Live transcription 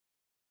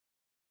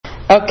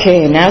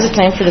Okay, now's the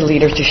time for the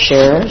leader to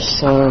share. Okay,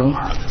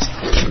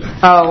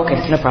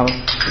 no problem.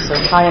 So,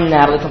 hi, I'm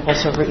Natalie,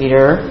 compulsive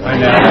overeater. Hi,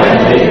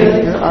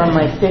 Natalie. Here are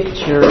my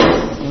pictures,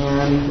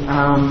 and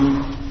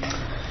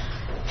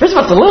first of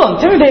all, it's a little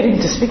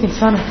intimidating to speak in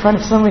front of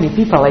so many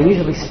people. I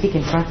usually speak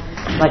in front,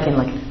 like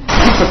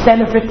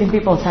 10 or 15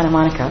 people in Santa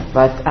Monica.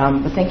 But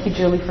thank you,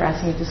 Julie, for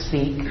asking me to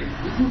speak.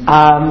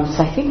 So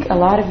I think a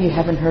lot of you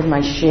haven't heard my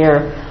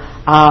share.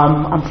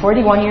 I'm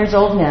 41 years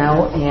old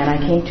now, and I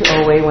came to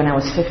OA when I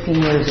was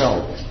 15 years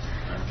old.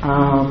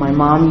 My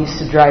mom used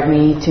to drive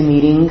me to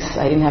meetings.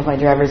 I didn't have my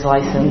driver's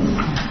license.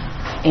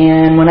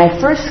 And when I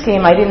first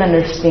came, I didn't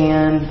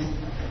understand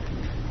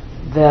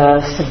the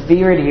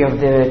severity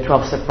of the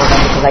 12-step program,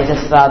 because I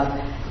just thought,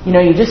 you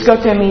just go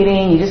to a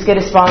meeting, you just get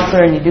a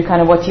sponsor, and you do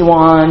kind of what you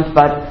want.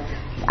 But,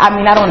 I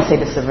don't want to say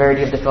the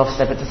severity of the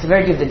 12-step, but the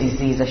severity of the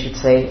disease, I should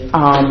say.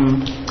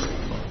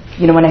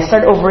 When I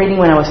started overeating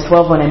when I was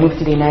 12, when I moved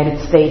to the United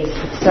States,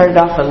 it started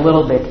off a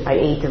little bit. I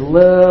ate a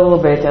little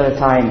bit at a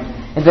time.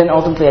 And then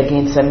ultimately I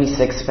gained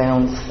 76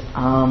 pounds.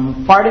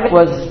 Part of it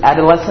was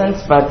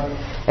adolescence, but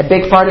a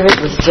big part of it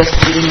was just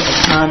eating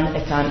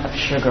a ton of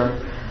sugar.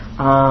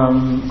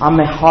 I'm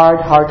a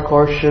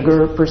hardcore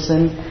sugar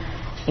person.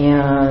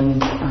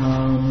 And,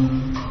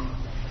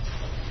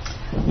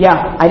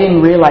 I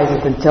didn't realize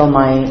it until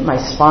my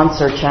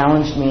sponsor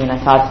challenged me, and I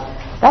thought,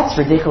 that's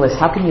ridiculous.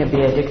 How can you be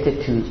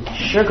addicted to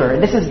sugar?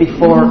 And this is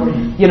before,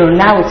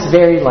 now it's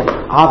very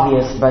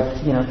obvious, but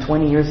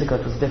 20 years ago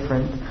it was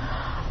different.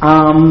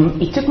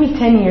 It took me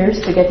 10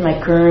 years to get my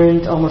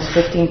current almost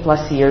 15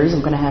 plus years.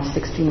 I'm going to have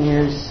 16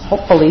 years,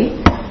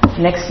 hopefully,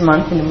 next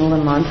month, in the middle of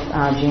the month,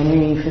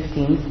 January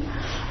 15th.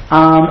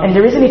 And the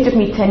reason it took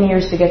me 10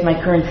 years to get my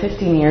current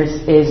 15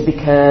 years is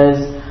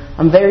because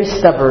I'm very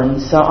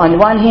stubborn. So on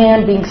one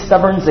hand, being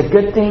stubborn is a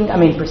good thing.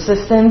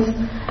 Persistence.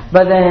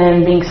 But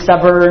then being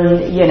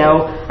stubborn,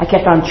 I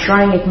kept on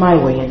trying it my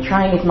way.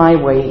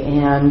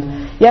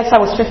 And yes, I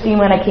was 15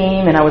 when I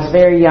came, and I was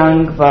very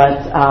young,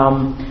 but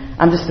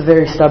I'm just a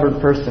very stubborn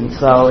person.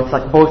 So it's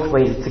both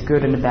ways. It's a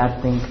good and a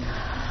bad thing.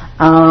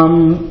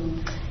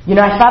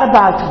 I thought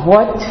about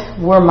what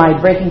were my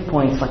breaking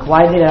points.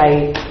 Why did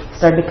I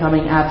start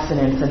becoming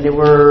abstinent? And there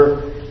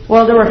were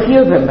a few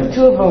of them, but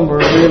two of them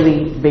were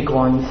really big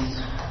ones.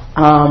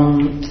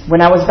 When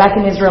I was back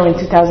in Israel in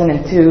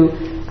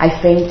 2002, I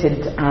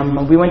fainted.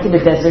 We went to the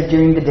desert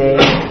during the day,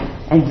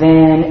 and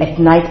then at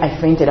night I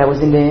fainted. I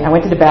went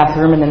to the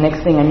bathroom, and the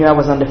next thing I knew I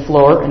was on the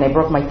floor, and I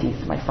broke my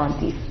teeth, my front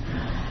teeth.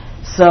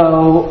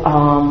 So,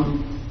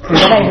 and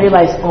then I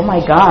realized, oh my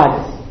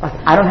God,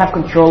 I don't have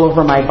control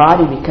over my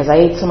body because I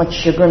ate so much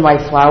sugar and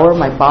white flour.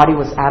 My body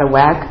was out of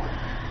whack,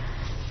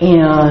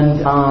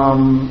 and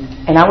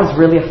I was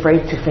really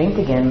afraid to faint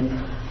again.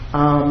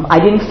 I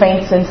didn't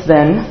faint since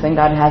then. Thank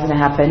God it hasn't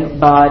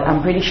happened. But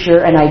I'm pretty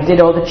sure, and I did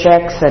all the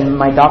checks, and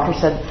my doctor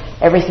said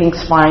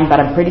everything's fine, but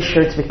I'm pretty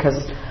sure it's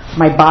because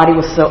my body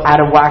was so out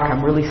of whack.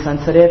 I'm really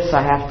sensitive, so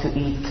I have to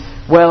eat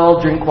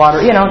well, drink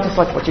water, just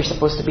like what you're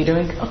supposed to be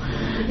doing.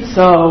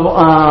 So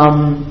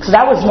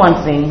that was one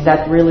thing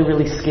that really,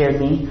 really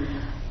scared me.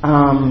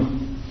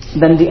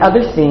 Then the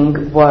other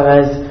thing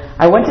was,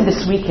 I went to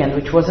this weekend,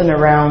 which wasn't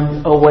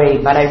around OA,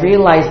 but I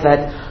realized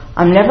that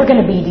I'm never going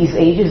to be these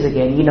ages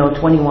again,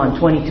 21,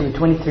 22,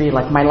 23.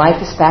 My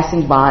life is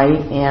passing by,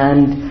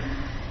 and,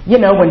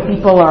 when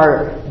people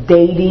are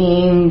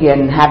dating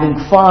and having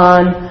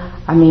fun,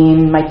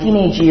 my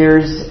teenage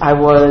years, I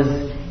was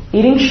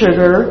eating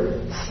sugar,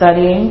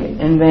 studying,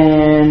 and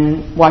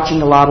then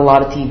watching a lot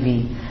of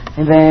TV.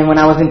 And then when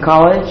I was in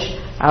college,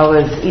 I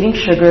was eating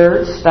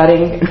sugar,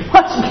 studying, and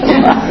watching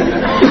a lot.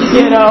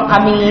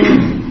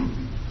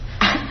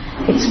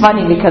 It's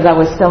funny because I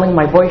was telling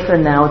my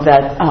boyfriend now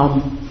that,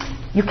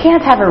 you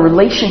can't have a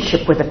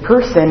relationship with a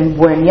person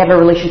when you have a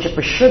relationship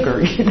with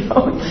sugar, It's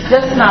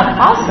just not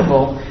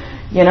possible,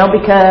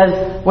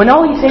 because when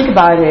all you think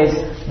about is,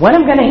 when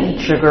I'm going to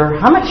eat sugar,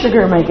 how much sugar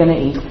am I going to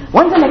eat,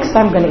 when's the next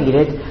time I'm going to eat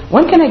it,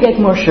 when can I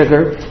get more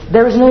sugar,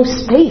 there is no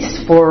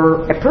space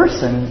for a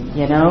person,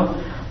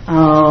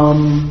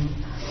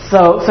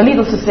 So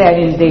needless to say, I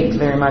didn't date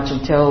very much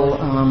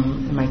until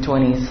my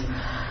 20s.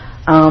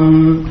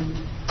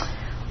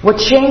 What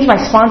changed, my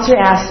sponsor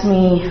asked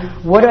me,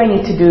 what do I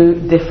need to do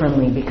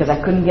differently? Because I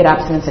couldn't get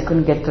abstinence, I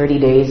couldn't get 30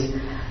 days.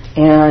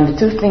 And the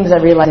two things I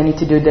realized I need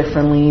to do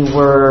differently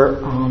were,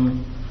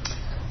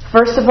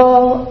 first of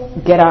all,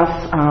 get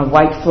off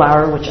white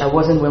flour, which I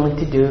wasn't willing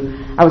to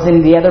do. I was in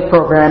the other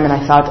program, and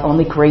I thought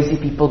only crazy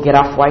people get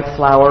off white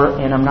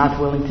flour, and I'm not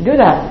willing to do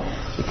that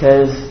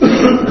because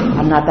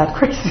I'm not that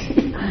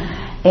crazy.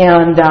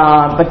 And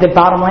but the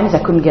bottom line is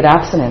I couldn't get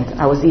abstinent.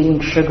 I was eating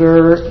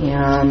sugar,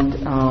 and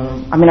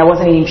I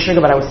wasn't eating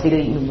sugar, but I was still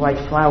eating white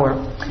flour.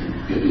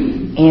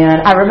 And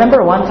I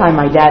remember one time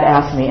my dad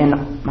asked me,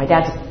 and my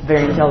dad's a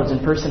very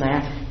intelligent person.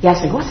 He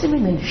asked me, what's the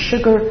difference between a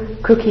sugar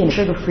cookie and a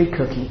sugar-free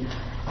cookie?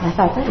 And I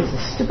thought, that is the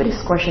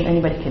stupidest question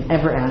anybody can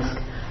ever ask.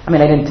 I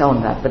didn't tell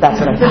him that, but that's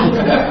what I thought.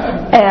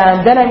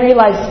 And then I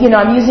realized,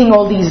 I'm using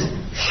all these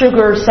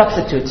sugar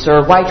substitutes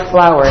or white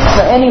flour.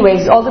 So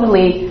anyways,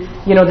 ultimately,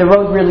 the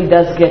road really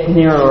does get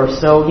narrower.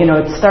 So,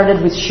 it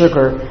started with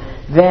sugar,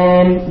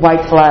 then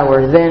white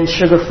flour, then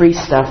sugar-free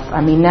stuff.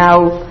 I mean,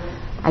 now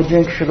I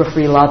drink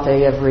sugar-free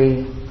latte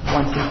every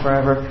once and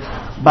forever.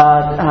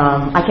 But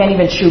I can't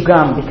even chew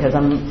gum because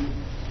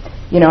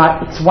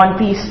it's 1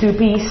 piece, 2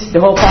 piece, the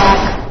whole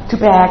pack, 2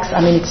 packs.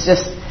 I mean, it's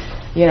just,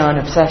 an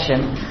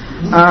obsession.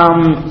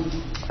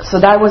 So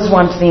that was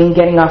one thing,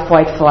 getting off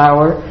white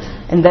flour.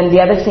 And then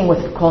the other thing was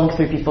calling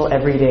 3 people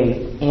every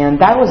day. And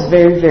that was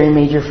very, very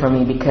major for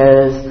me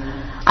because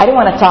I didn't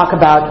want to talk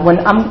about when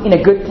I'm in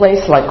a good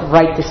place, like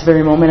right this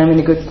very moment I'm in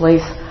a good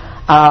place.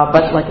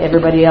 But like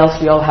everybody else,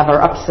 we all have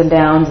our ups and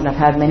downs, and I've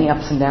had many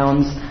ups and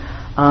downs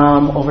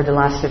over the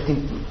last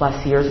 15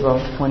 plus years,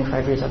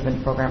 25 years I've been in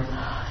the program.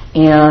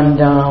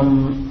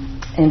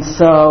 And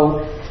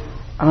so,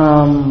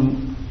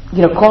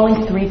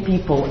 calling 3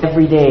 people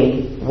every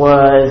day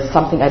was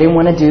something I didn't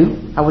want to do.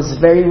 I was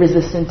very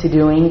resistant to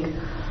doing.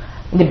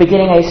 In the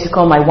beginning, I used to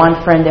call my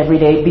one friend every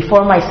day.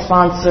 Before my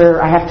sponsor,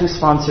 I have 2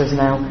 sponsors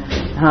now.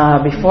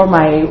 Before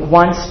my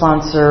one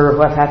sponsor,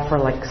 who I've had for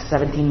like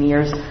 17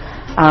 years,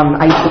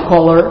 I used to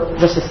call her,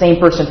 just the same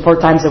person, 4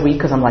 times a week,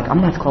 because I'm like, I'm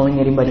not calling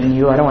anybody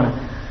new. I don't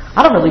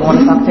really want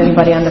to talk to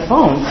anybody on the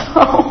phone. So,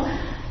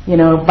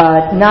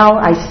 but now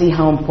I see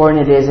how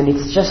important it is, and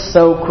it's just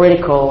so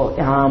critical.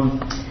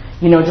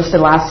 Just the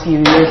last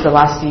few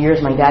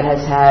years, my dad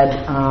has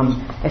had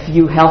a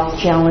few health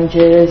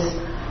challenges,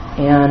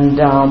 and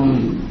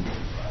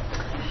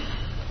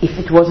if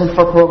it wasn't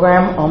for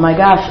program, oh my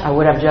gosh, I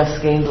would have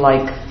just gained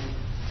like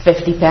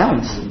 50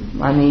 pounds.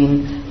 I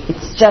mean,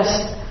 it's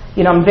just,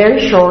 I'm very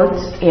short,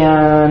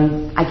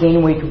 and I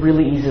gain weight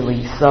really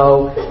easily.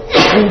 So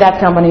between that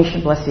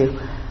combination, bless you,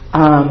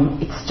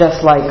 it's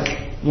just like,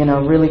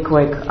 really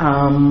quick.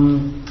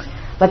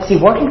 Let's see,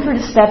 working through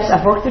the steps.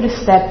 I've worked through the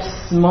steps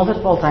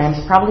multiple times,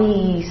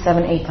 probably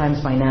 7, 8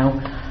 times by now.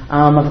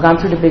 I've gone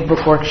through the Big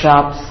Book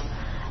workshops,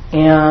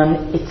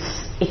 and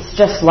it's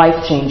just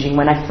life-changing.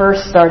 When I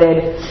first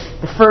started,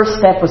 the first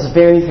step was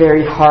very,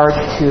 very hard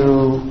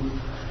to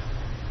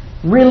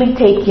really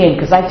take in,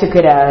 because I took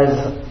it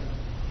as,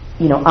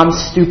 I'm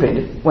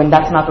stupid, when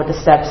that's not what the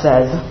step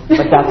says,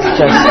 but that's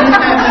just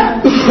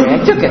the way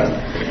I took it.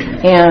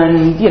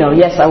 And,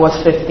 yes, I was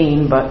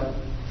 15, but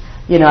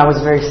I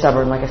was very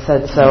stubborn, like I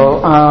said.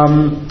 So,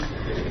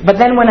 but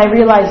then when I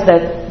realized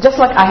that, just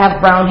like I have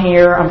brown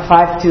hair, I'm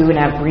 5'2", and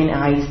I have green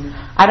eyes,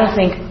 I don't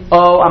think,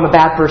 oh, I'm a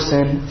bad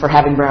person for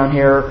having brown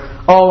hair.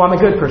 Oh, I'm a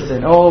good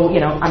person. Oh,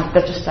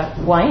 that's just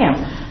who I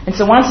am. And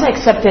so once I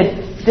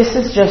accepted, this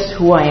is just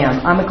who I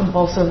am. I'm a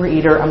compulsive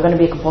eater. I'm going to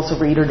be a compulsive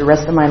eater the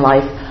rest of my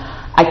life.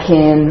 I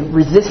can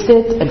resist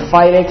it and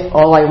fight it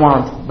all I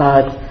want,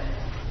 but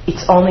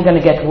it's only going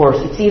to get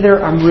worse. It's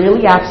either I'm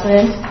really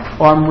abstinent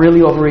or I'm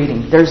really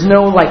overeating. There's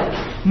no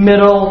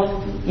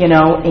middle,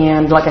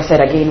 and like I said,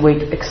 I gained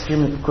weight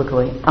extremely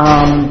quickly.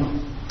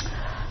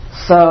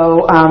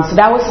 So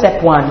that was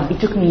step 1. It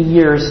took me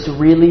years to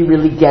really,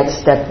 really get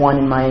step 1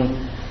 in my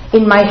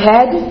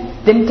head.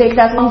 Didn't take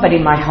that long, but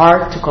in my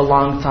heart took a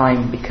long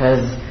time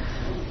because,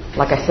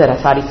 like I said, I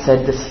thought it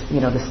said this,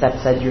 the step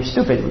said you're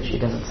stupid, which it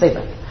doesn't say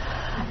that.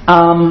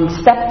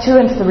 Step 2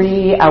 and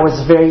 3, I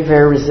was very,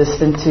 very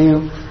resistant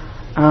to.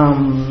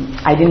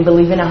 I didn't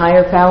believe in a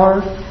higher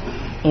power,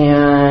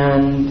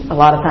 and a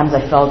lot of times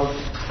I felt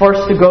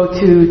forced to go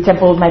to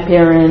temple with my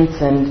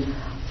parents, and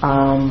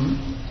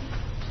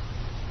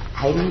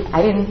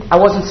I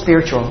wasn't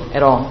spiritual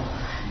at all.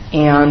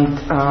 And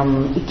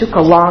it took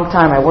a long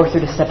time. I worked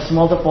through the steps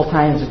multiple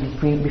times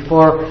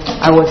before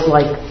I was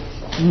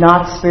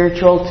not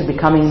spiritual to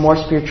becoming more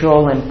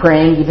spiritual and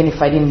praying, even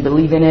if I didn't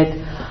believe in it.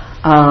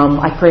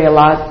 I pray a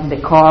lot in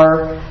the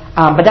car,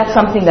 but that's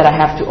something that I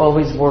have to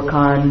always work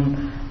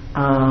on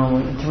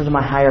in terms of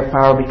my higher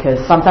power,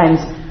 because sometimes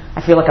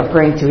I feel like I'm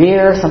praying to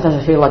here, sometimes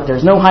I feel like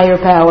there's no higher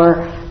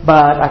power,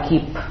 but I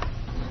keep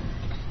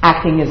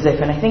acting as if.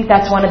 And I think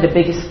that's one of the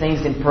biggest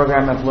things in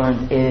program I've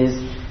learned is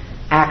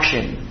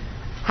action.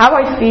 How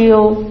I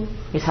feel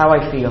is how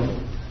I feel.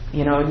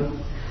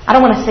 I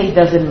don't want to say it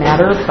doesn't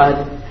matter,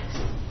 but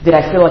did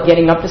I feel like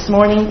getting up this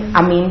morning?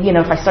 I mean,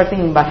 if I start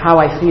thinking about how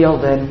I feel,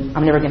 then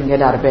I'm never going to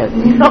get out of bed.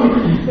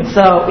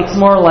 So it's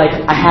more like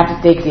I have to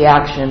take the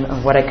action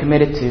of what I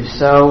committed to.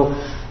 So,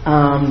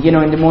 in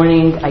the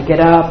morning I get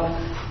up,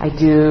 I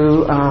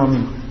do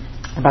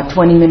about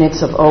 20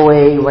 minutes of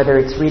OA, whether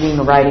it's reading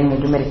or writing or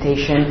do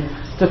meditation.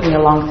 It took me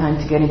a long time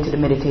to get into the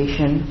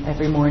meditation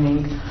every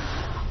morning.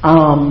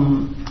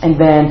 And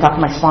then talk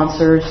to my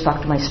sponsors,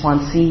 talk to my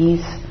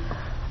sponsees.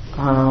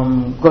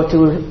 Go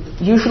to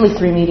usually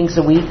 3 meetings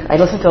a week. I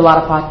listen to a lot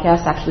of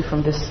podcasts, actually,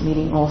 from this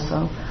meeting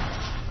also.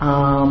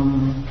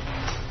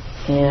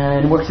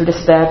 And work through the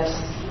steps,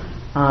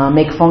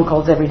 make phone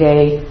calls every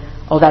day,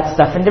 all that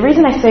stuff. And the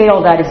reason I say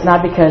all that is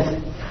not because,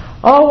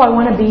 I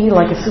want to be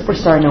like a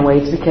superstar in a way.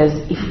 It's because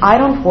if I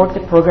don't work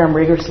the program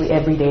rigorously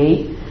every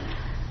day,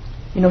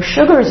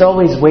 sugar is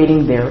always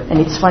waiting there. And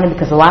it's funny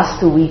because the last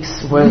 2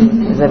 weeks were,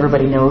 as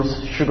everybody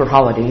knows, sugar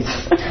holidays.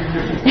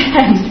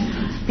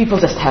 And people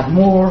just have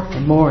more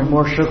and more and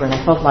more sugar. And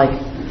I felt like,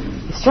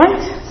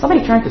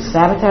 somebody trying to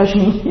sabotage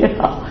me,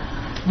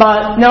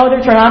 But no,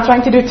 they're not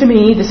trying to do it to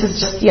me. This is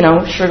just,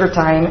 sugar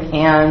time.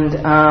 And,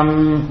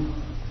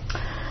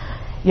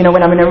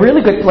 when I'm in a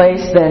really good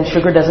place, then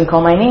sugar doesn't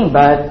call my name.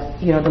 But,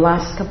 the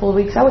last couple of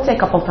weeks, I would say a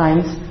couple of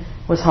times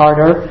was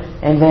harder.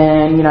 And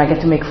then, I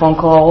get to make phone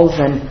calls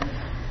and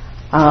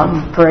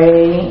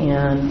pray.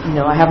 And,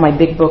 I have my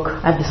big book.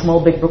 I have the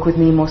small big book with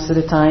me most of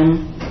the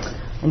time.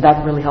 And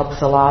that really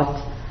helps a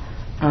lot.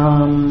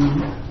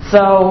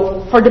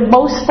 So for the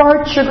most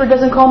part, sugar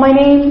doesn't call my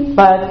name,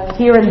 but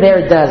here and there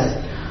it does.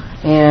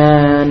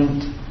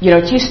 And,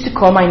 it used to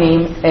call my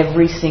name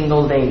every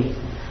single day.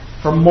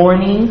 From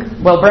morning,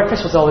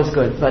 breakfast was always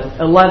good, but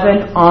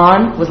 11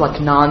 on was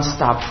like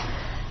nonstop.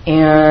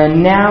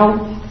 And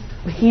now,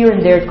 here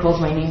and there it calls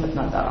my name, but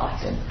not that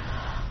often.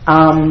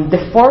 The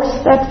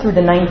 4th step through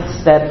the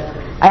 9th step,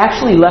 I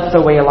actually left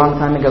away a long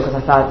time ago because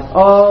I thought,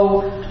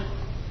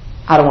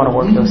 I don't want to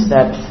work those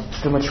steps.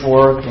 It's too much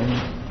work, and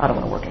I don't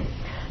want to work it.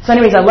 So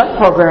anyways, I left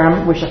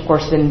program, which of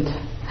course didn't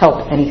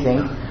help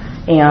anything.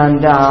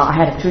 And I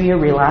had a 2-year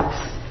relapse,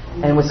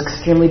 and it was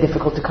extremely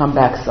difficult to come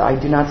back. So I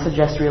do not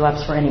suggest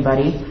relapse for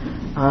anybody.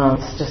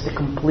 It's just a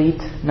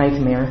complete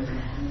nightmare.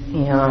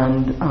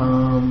 And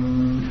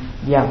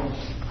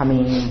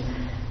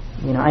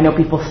I know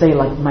people say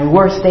like my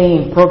worst day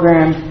in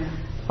program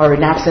or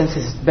in absence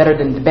is better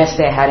than the best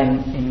day I had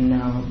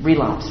in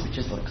relapse, which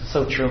is like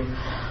so true.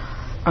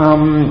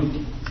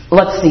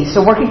 Let's see.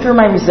 So working through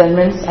my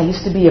resentments, I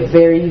used to be a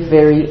very,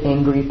 very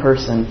angry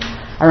person.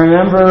 I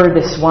remember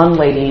this one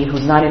lady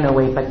who's not in a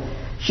way, but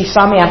she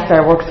saw me after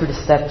I worked through the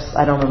steps.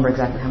 I don't remember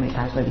exactly how many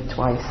times, maybe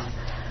twice.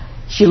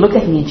 She looked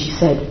at me and she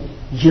said,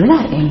 "You're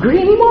not angry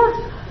anymore?"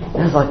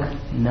 And I was like,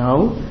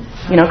 "No."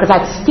 Because I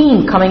had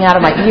steam coming out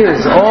of my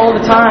ears all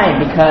the time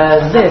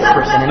because this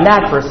person and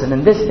that person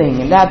and this thing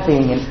and that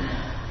thing. And,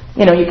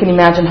 you can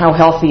imagine how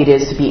healthy it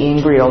is to be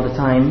angry all the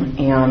time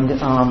and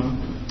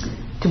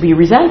to be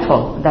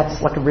resentful.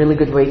 That's like a really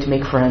good way to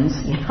make friends,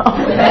 every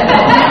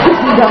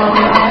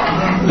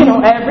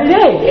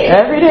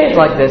day is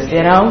like this,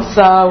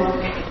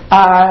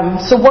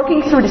 So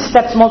working through the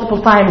steps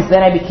multiple times,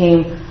 then I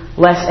became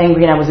less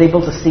angry and I was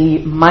able to see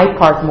my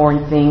part more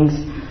in things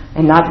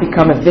and not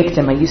become a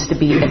victim. I used to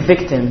be a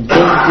victim.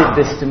 They did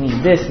this to me,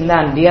 this and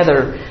that and the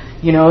other.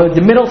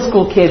 The middle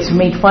school kids who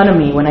made fun of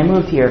me when I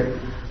moved here.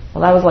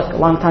 Well, that was like a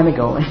long time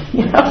ago.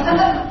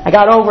 I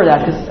got over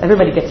that because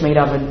everybody gets made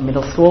up in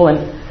middle school,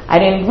 and I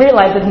didn't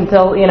realize it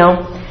until,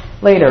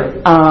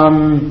 later.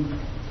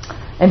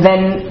 And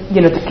then,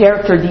 the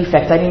character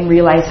defects. I didn't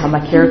realize how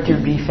my character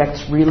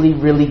defects really,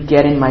 really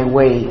get in my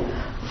way.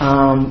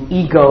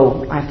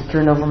 Ego. I have to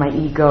turn over my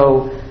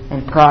ego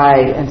and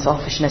pride and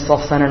selfishness,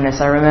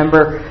 self-centeredness. I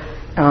remember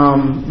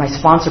my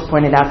sponsor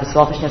pointed out the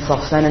selfishness,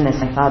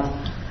 self-centeredness. I thought,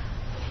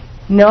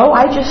 no,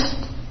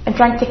 I'm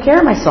trying to take care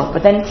of myself.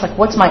 But then it's like,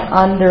 what's my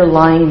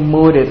underlying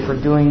motive for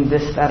doing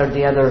this, that, or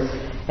the other?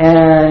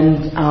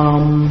 And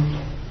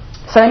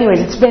so anyways,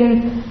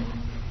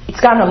 it's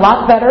gotten a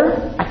lot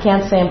better. I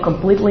can't say I'm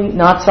completely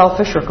not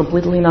selfish or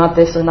completely not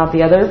this or not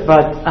the other,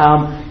 but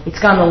it's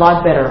gotten a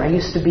lot better. I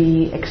used to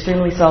be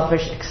extremely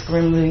selfish,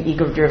 extremely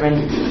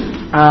ego-driven,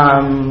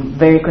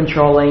 very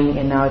controlling,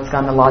 and now it's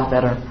gotten a lot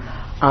better.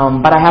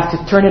 But I have to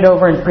turn it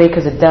over and pray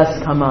because it does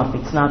come up.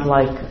 It's not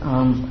like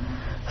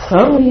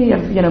suddenly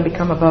I've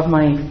become above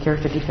my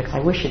character defects.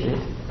 I wish it did,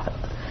 but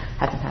it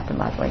hasn't happened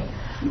that way.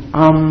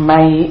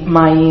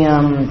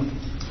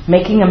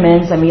 Making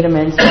amends, I made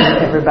amends to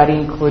everybody,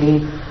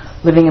 including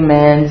living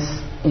amends,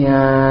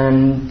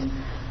 and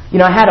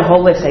I had a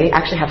whole list. I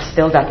actually have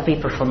still that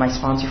paper from my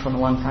sponsor from a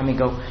long time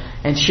ago,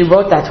 and she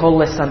wrote that whole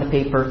list on the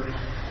paper,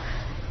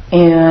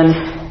 and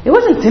it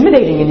was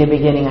intimidating in the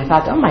beginning. I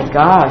thought, oh my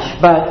gosh,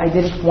 but I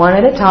did it one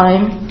at a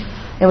time.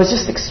 It was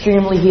just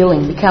extremely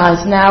healing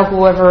because now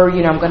whoever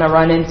I'm going to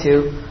run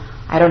into,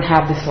 I don't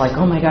have this like,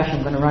 oh my gosh,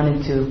 I'm going to run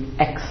into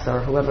X or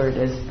whoever it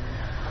is.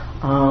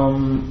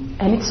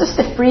 And it's just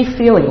a free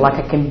feeling, like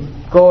I can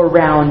go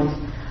around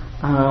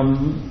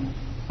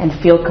and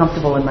feel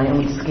comfortable in my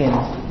own skin.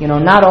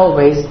 Not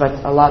always,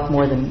 but a lot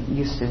more than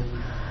used to.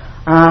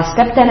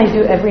 Step 10 I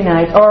do every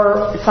night,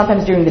 or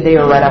sometimes during the day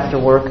or right after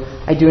work.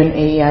 I do an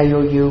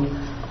AEIOU.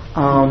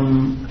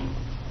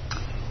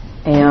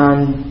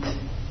 And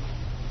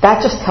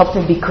that just helps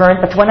me be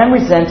current. But when I'm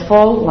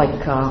resentful, like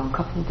a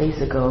couple of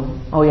days ago,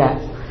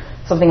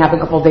 something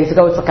happened a couple of days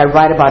ago, it's like I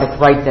write about it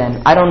right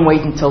then. I don't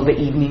wait until the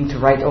evening to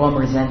write, I'm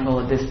resentful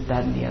of this,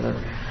 that, and the other.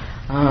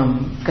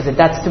 Because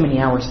that's too many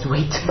hours to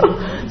wait.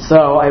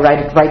 So I write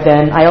it right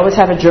then. I always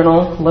have a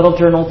journal, little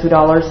journal,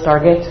 $2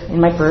 Target in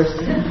my purse.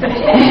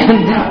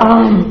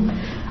 And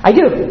I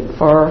do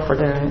for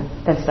the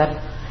 10th step.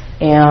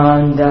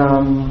 And,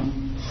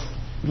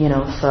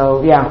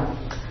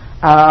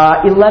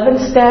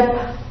 11th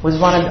step was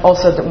one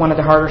of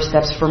the harder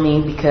steps for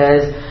me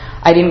because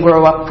I didn't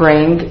grow up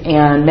praying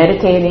and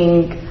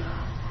meditating.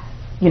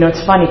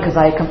 It's funny because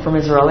I come from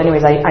Israel.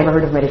 Anyways, I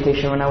heard of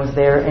meditation when I was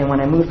there, and when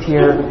I moved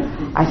here,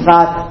 I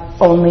thought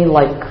only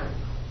like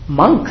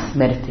monks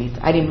meditate.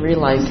 I didn't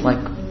realize like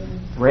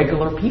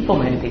regular people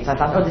meditate. So I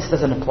thought, this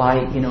doesn't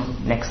apply,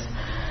 next.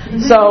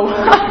 So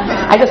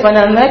I just went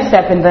on the next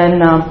step, and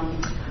then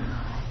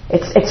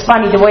it's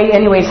funny, the way,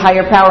 anyways,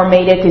 higher power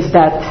made it is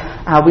that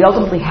we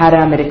ultimately had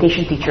a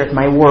meditation teacher at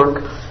my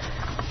work,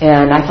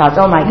 and I thought,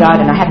 oh my God,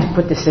 and I had to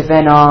put this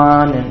event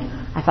on, and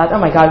I thought, oh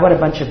my God, what a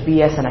bunch of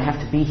BS, and I have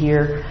to be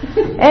here.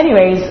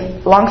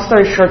 Anyways, long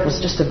story short, it was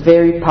just a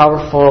very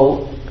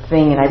powerful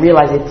thing, and I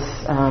realized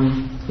it's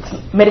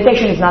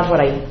meditation is not what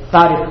I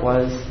thought it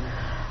was.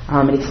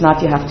 It's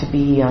not you have to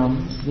be,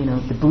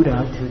 the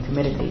Buddha to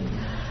meditate.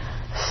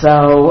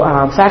 So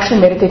I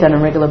actually meditate on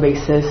a regular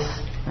basis,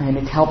 and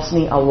it helps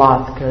me a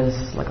lot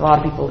because, like a lot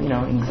of people,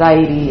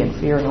 anxiety and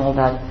fear and all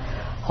that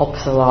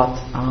helps a lot.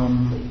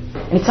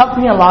 And it's helped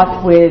me a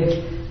lot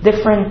with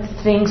different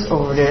things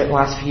over the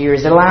last few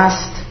years. The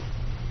last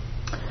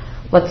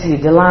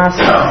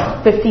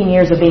 15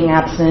 years of being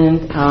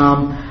absent,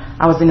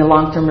 I was in a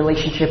long-term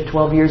relationship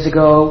 12 years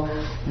ago,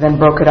 then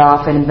broke it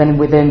off, and then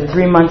within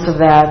 3 months of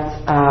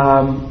that,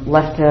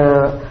 left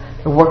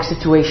a work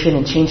situation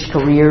and changed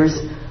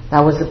careers.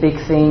 That was a big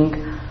thing.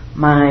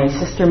 My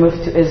sister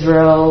moved to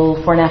Israel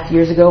 4.5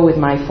 years ago with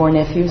my 4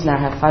 nephews. Now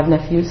I have 5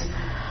 nephews.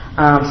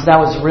 So that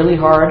was really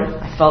hard.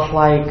 I felt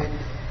like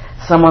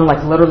someone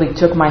literally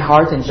took my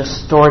heart and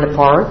just tore it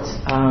apart.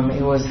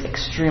 It was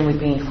extremely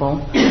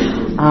painful.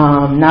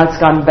 Now it's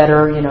gotten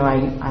better.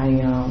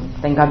 I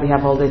thank God we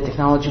have all the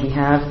technology we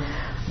have.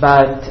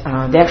 But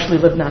they actually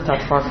live not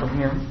that far from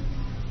here.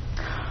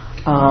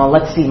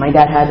 Let's see. My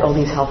dad had all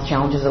these health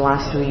challenges the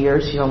last 2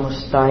 years. He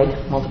almost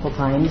died multiple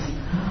times.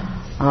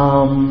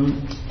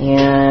 And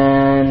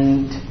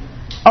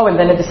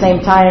then at the same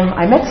time,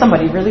 I met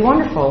somebody really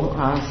wonderful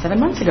 7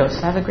 months ago. So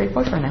I have a great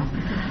boyfriend now.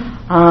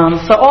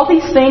 So all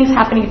these things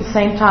happening at the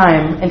same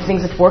time, and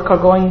things at work are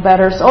going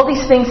better. So all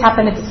these things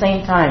happen at the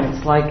same time.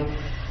 It's like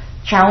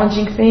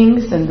challenging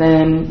things and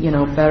then,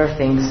 better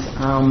things.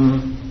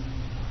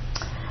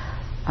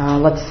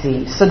 Let's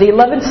see. So the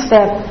 11th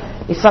step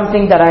is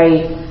something that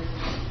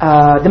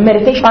the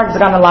meditation part has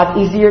gotten a lot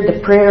easier. The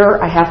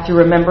prayer I have to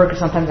remember because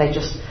sometimes I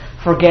just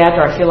forget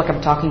or I feel like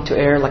I'm talking to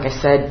air, like I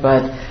said.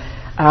 But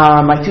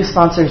my 2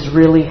 sponsors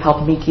really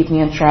helped me keep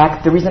me on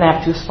track. The reason I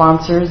have 2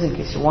 sponsors, in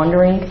case you're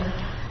wondering,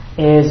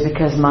 is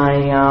because my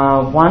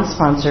one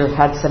sponsor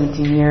had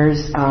 17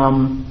 years.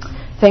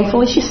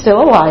 Thankfully, she's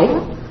still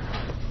alive,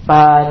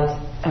 but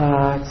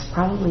it's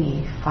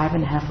probably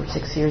 5.5 or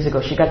 6 years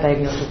ago. She got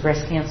diagnosed with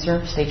breast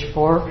cancer, stage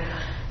 4,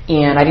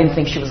 and I didn't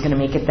think she was going to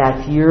make it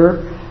that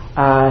year.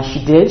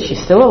 She did.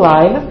 She's still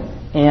alive,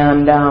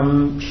 and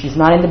she's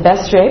not in the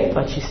best shape,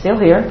 but she's still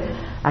here.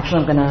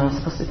 Actually, I'm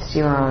supposed to see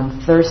her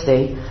on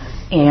Thursday,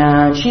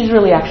 and she's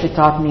really actually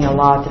taught me a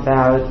lot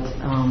about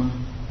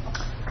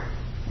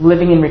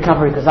living in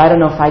recovery, because I don't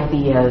know if I'd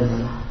be as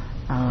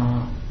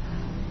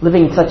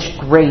living in such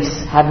grace,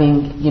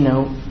 having,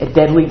 a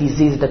deadly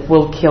disease that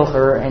will kill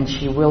her, and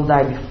she will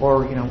die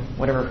before,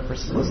 whatever her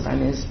supposed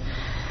time is.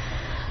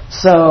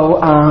 So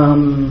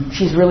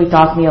she's really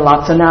taught me a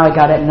lot. So now I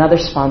got another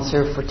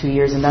sponsor for 2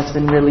 years, and that's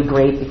been really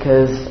great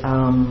because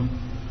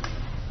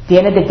at the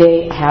end of the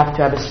day, I have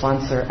to have a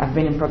sponsor. I've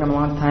been in program a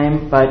long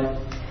time, but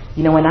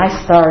when I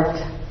start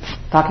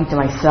talking to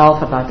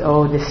myself about,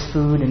 this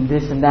food and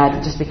this and that,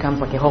 it just becomes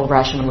like a whole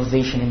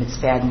rationalization, and it's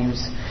bad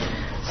news.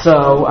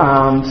 So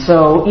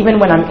even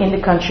when I'm in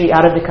the country,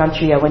 out of the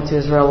country, I went to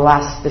Israel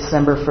last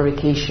December for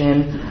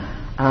vacation.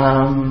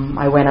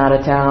 I went out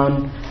of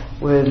town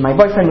with my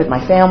boyfriend, with my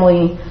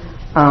family.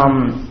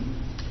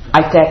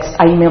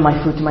 I email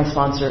my food to my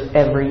sponsor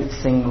every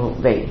single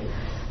day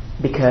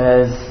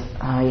because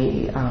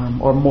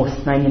or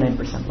most,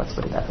 99%, let's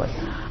put it that way.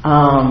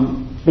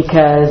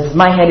 Because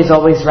my head is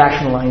always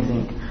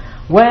rationalizing.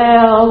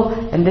 Well,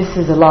 and this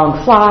is a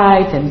long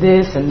flight, and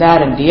this and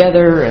that and the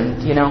other,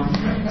 and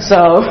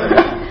so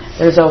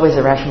there's always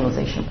a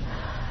rationalization.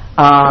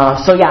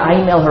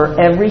 I email her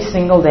every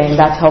single day, and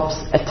that helps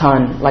a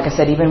ton. Like I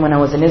said, even when I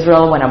was in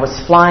Israel, when I was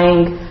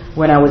flying,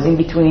 when I was in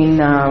between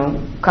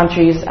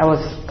countries, I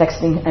was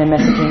texting and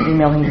messaging,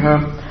 emailing her,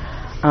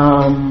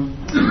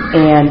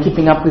 and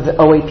keeping up with the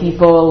OA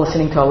people,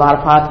 listening to a lot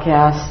of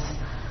podcasts.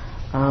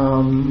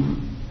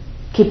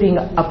 Keeping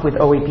up with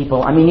OA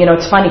people. I mean,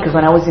 it's funny because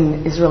when I was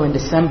in Israel in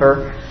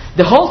December,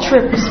 the whole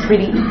trip was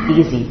pretty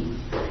easy.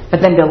 But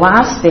then the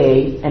last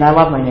day, and I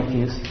love my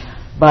nephews,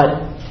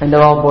 and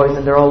they're all boys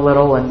and they're all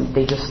little and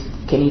they just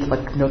can eat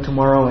like no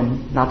tomorrow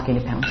and not gain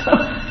a pound.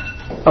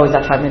 Oh, is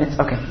that 5 minutes?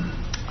 Okay.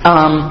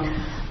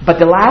 But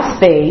the last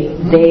day,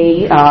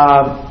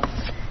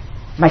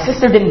 my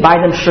sister didn't buy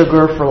them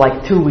sugar for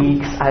like 2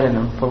 weeks, I don't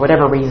know, for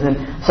whatever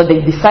reason. So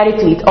they decided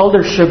to eat all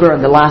their sugar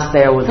on the last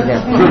day I was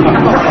there.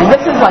 And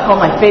this is like all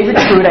my favorite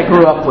food I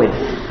grew up with.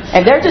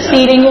 And they're just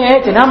eating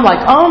it, and I'm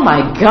like, oh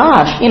my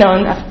gosh. And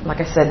like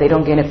I said, they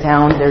don't gain a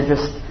pound, they're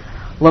just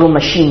little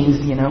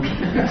machines,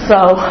 So,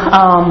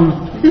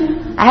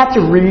 I had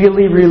to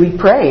really, really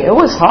pray. It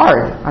was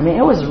hard. I mean,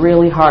 it was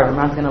really hard, I'm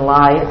not going to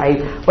lie.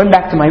 I went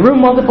back to my room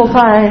multiple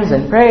times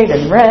and prayed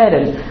and read,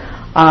 and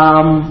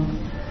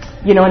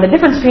And the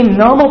difference between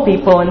normal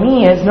people and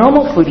me is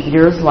normal food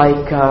eaters,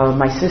 like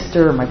my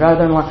sister or my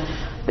brother-in-law,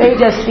 they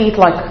just eat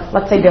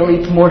let's say they'll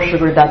eat more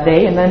sugar that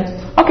day, and then,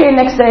 okay,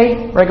 next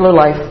day, regular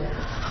life.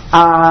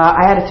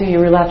 I had a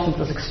 2-year relapse, and it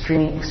was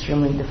extremely,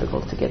 extremely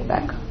difficult to get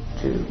back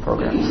to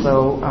program.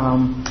 So,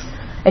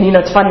 and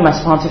it's funny, my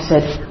sponsor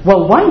said,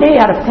 well, 1 day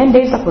out of 10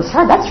 days that was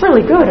hard, that's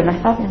really good. And I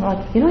thought,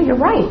 you're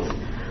right.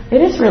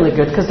 It is really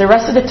good, because the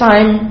rest of the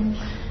time,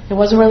 it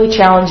wasn't really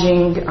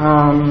challenging.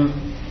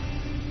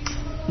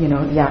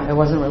 It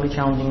wasn't really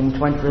challenging. It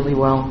went really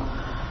well.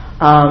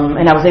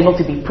 And I was able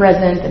to be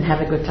present and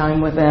have a good time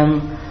with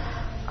them.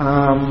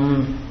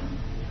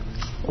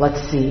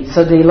 Let's see.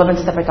 So the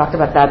 11th step, I talked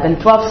about that. Then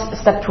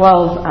step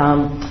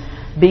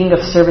 12, being of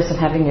service and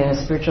having a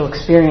spiritual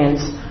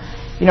experience.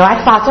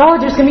 I thought,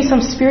 there's going to be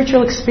some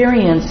spiritual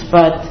experience,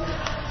 but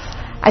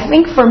I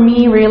think for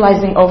me,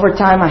 realizing over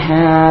time I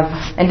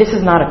have, and this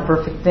is not a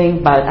perfect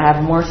thing, but I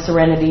have more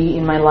serenity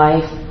in my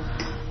life.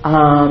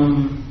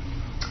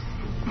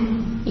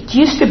 It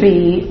used to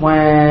be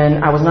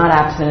when I was not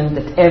abstinent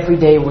that every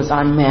day was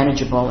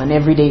unmanageable and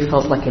every day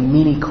felt like a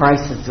mini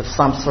crisis of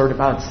some sort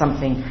about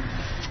something.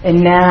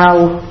 And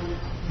now,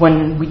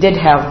 when we did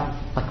have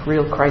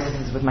real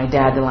crises with my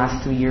dad the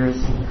last 2 years,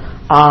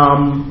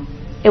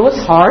 it was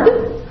hard,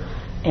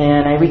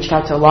 and I reached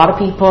out to a lot of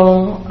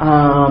people.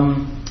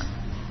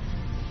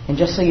 And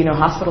just so you know,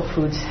 hospital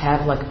foods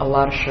have a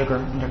lot of sugar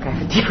in their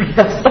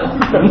cafeterias.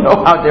 I don't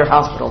know how they're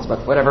hospitals,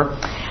 but whatever.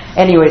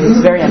 Anyways,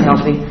 it's very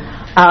unhealthy.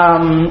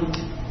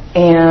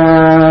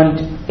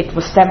 And it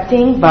was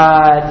tempting,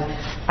 but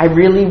I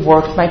really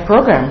worked my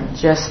program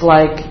just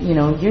like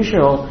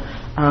usual.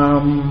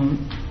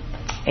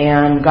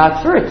 And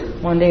got through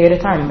it 1 day at a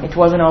time. It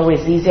wasn't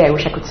always easy. I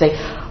wish I could say,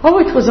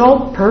 it was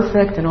all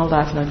perfect and all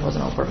that. No, it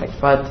wasn't all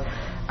perfect. But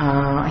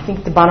I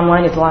think the bottom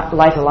line is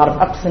lies a lot of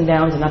ups and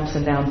downs,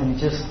 and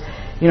just,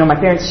 my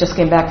parents just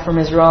came back from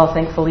Israel.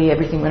 Thankfully,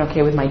 everything went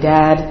okay with my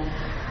dad,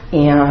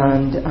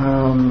 and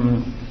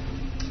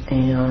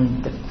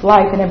the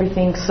flight and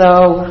everything.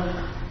 So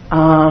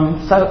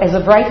as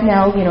of right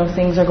now,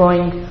 things are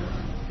going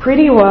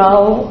pretty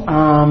well.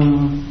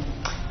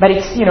 But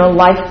it's,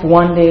 life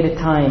 1 day at a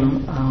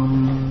time.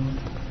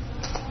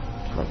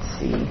 Let's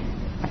see.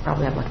 I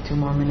probably have 2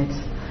 more minutes.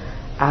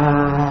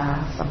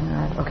 Something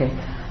like that. Okay.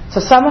 So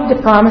some of the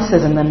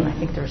promises, and then I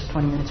think there's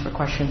 20 minutes for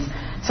questions.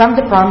 Some of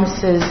the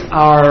promises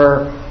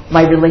are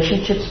my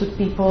relationships with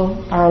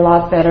people are a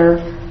lot better.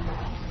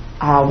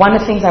 One of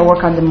the things I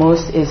work on the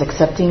most is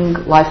accepting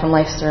life on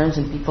life's terms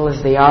and people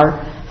as they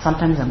are.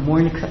 Sometimes I'm more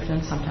in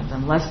acceptance, sometimes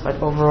I'm less, but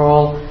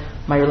overall,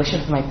 my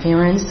relationship with my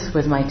parents,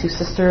 with my 2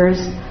 sisters,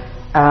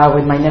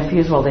 with my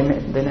nephews,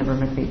 they never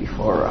met me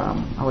before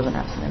I was an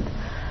abstinent.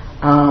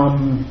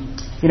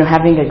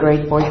 Having a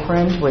great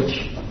boyfriend,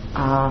 which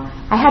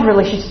I had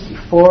relationships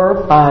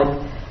before, but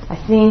I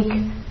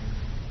think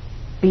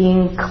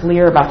being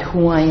clear about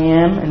who I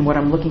am and what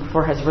I'm looking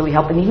for has really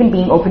helped, and even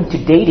being open to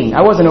dating.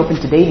 I wasn't open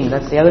to dating.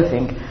 That's the other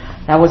thing.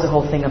 That was the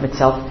whole thing of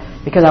itself,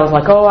 because I was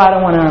like, I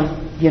don't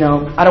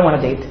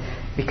want to date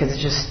because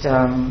it's just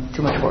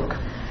too much work.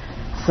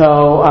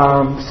 So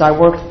I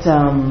worked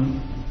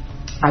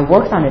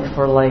on it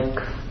for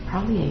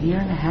probably 1.5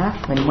 years,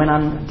 and went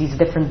on these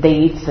different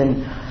dates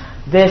and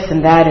this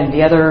and that and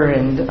the other,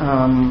 and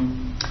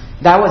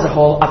that was a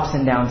whole ups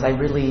and downs. I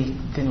really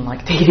didn't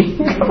like dating,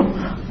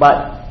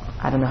 but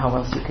I don't know how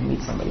else you can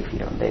meet somebody if you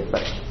don't date,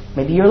 but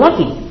maybe you're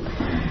lucky.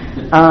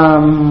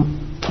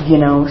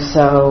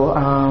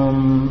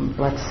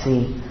 Let's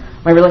see.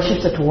 My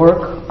relationships at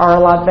work are a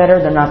lot better.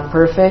 They're not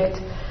perfect.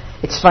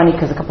 It's funny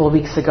because a couple of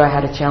weeks ago I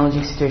had a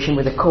challenging situation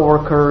with a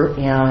coworker,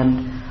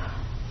 and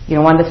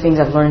one of the things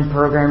I've learned in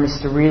program is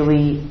to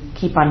really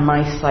keep on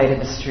my side of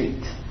the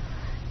street.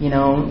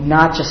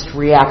 Not just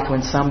react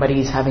when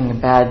somebody's having a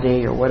bad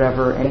day or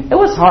whatever. And it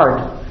was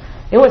hard.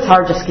 It was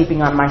hard just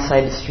keeping on my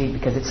side of the street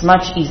because it's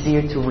much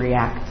easier to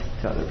react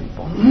to other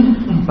people.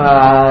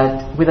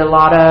 But with a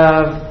lot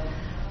of,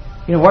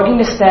 working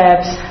the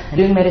steps,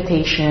 doing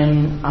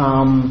meditation,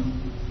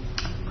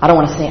 I don't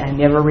want to say I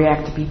never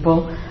react to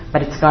people,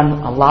 but it's gotten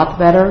a lot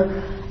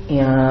better,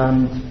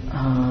 and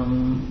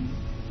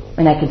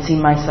I can see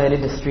my side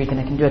of the street, and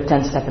I can do a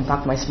 10-step and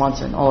talk to my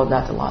sponsor and all of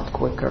that a lot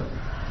quicker.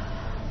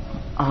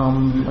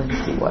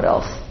 Let's see, what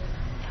else?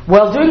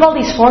 Well, doing all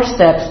these 4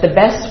 steps, the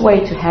best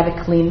way to have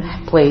a clean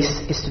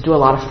place is to do a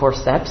lot of 4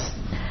 steps.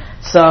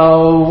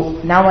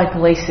 So now my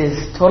place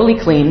is totally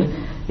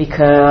clean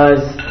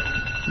because,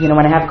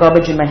 when I have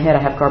garbage in my head,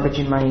 I have garbage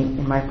in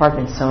my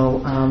apartment.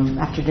 So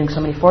after doing so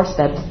many 4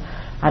 steps,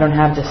 I don't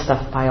have this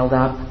stuff piled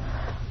up.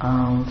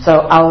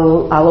 So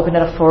I'll open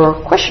it up for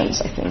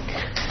questions, I think.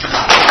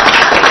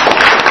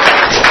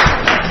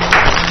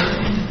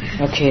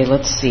 Okay,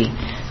 let's see.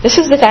 This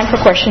is the time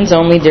for questions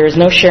only. There is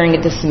no sharing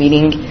at this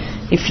meeting.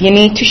 If you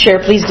need to share,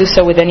 please do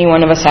so with any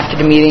one of us after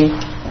the meeting.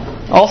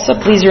 Also,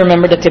 please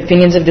remember that the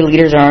opinions of the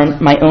leaders are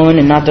my own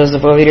and not those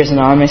of all Leaders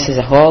Anonymous as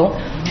a whole.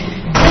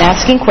 When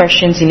asking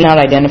questions, you need not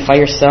identify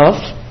yourself.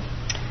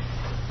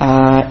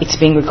 it's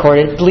being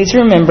recorded. Please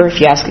remember, if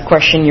you ask a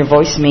question, your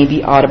voice may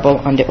be audible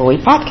on the OA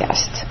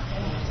podcast.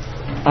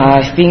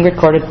 If being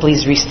recorded,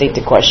 please restate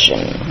the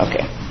question.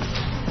 Okay.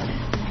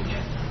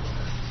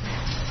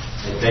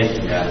 Thank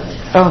you, Madam.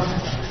 Oh.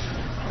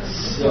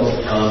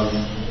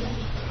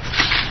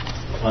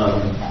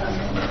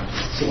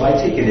 So I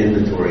take an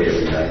inventory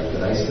every night,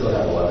 but I still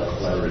have a lot of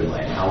clutter in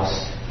my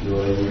house. You know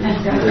what I mean?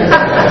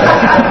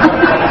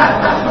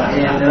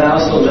 And I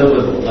also live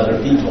with other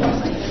people.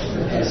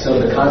 And so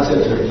the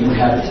concept of you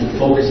have to keep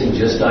focusing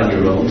just on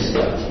your own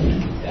stuff,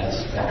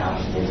 that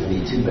happens to me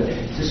too. But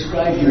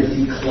describe your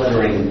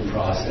decluttering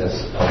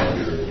process of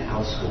your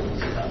household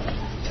stuff.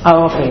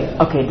 Oh, okay.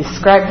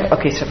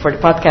 So for the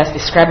podcast,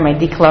 describe my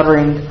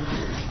decluttering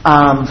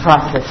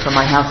process for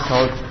my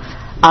household.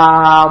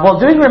 Well,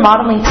 doing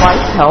remodeling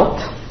twice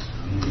helped.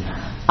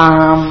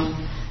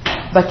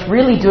 But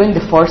really doing the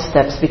 4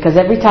 steps, because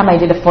every time I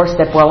did a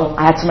 4-step, well,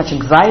 I had so much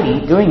anxiety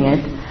doing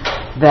it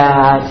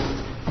that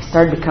I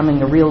started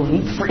becoming a real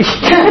neat freak.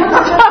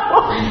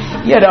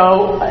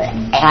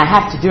 I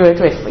have to do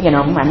it with,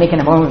 I'm making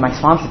an appointment with my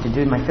sponsor to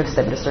do my 5th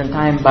step at a certain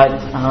time, but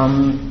I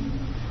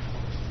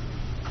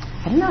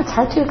don't know, it's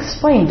hard to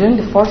explain. Doing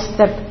the 4th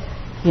step,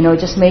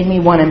 just made me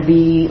want to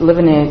live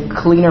in a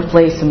cleaner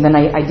place, and then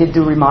I did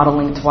do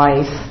remodeling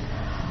twice.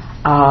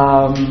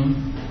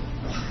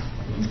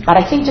 But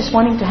I think just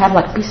wanting to have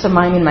like peace of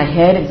mind in my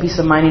head and peace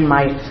of mind in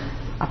my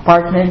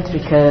apartment,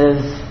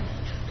 because,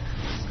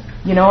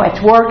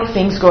 at work,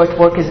 things go at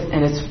work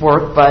and it's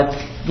work, but,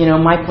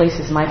 my place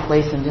is my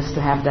place, and just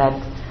to have that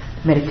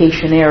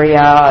meditation area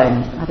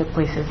and other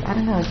places, I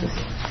don't know,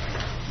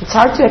 it's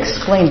hard to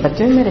explain, but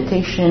doing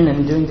meditation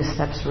and doing the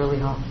steps really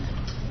help.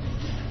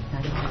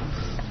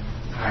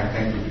 Hi,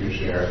 thank you for your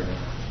share.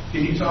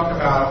 Can you talk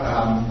about,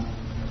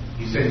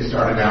 you said you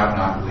started out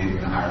not believing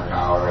in a higher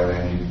power, and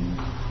then you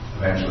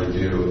eventually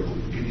do.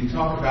 Can you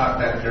talk about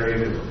that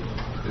period of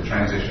the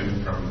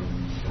transition from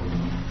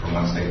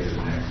one state to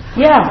the next?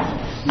 Yeah.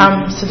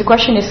 So the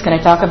question is, can I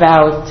talk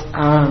about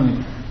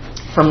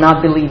from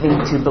not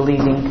believing to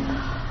believing?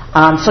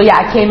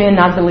 I came in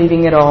not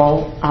believing at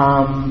all.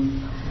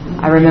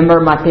 I remember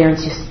my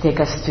parents used to take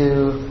us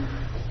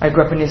I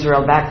grew up in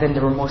Israel. Back then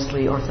there were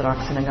mostly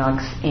Orthodox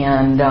synagogues.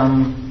 And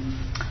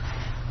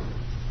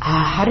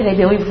how did I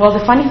believe? Well,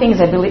 the funny thing is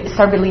I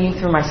started believing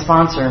through my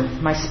sponsor.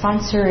 My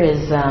sponsor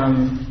is,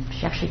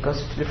 she actually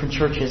goes to different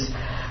churches.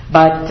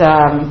 But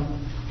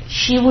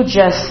she would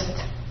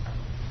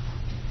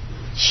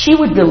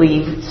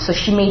believe, so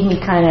she made me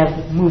kind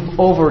of move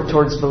over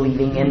towards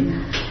believing.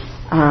 And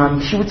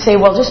she would say,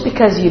 well, just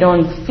because you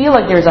don't feel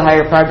like there's a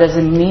higher power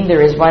doesn't mean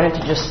there is. Why don't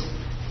you just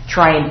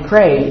try and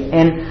pray?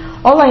 And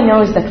all I know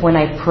is that when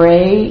I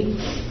pray,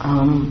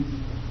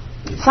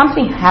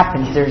 something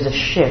happens. There's a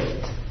shift.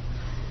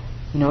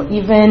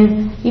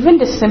 Even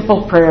the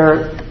simple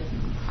prayer,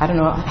 I don't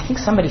know, I think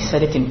somebody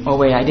said it in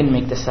OA, I didn't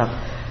make this up,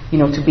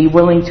 to be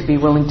willing, to be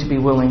willing, to be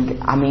willing.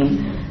 I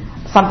mean,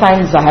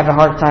 sometimes I have a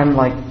hard time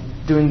like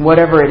doing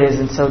whatever it is,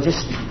 and so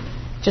just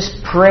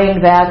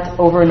praying that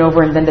over and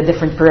over, and then the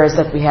different prayers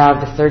that we have,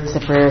 the 3rd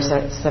step prayer,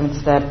 7th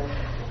step,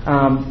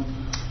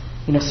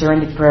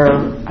 serenity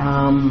prayer,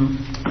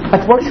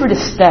 but work through the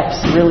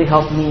steps really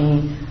helped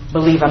me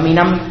believe. I mean,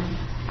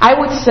 I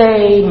would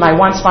say my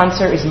one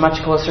sponsor is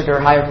much closer to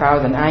a higher power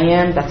than I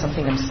am. That's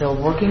something I'm still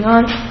working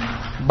on.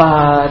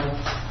 But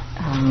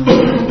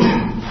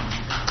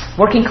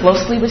working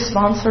closely with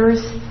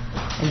sponsors,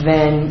 and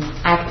then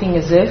acting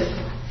as if,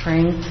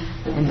 praying,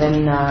 and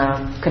then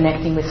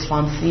connecting with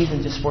sponsees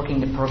and just working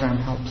the program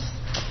helps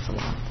a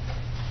lot.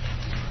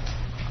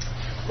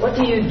 What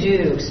do you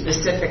do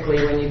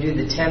specifically when you do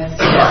the 10th step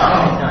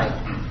at night?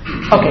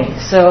 Okay,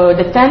 so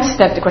the 10th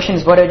step, the question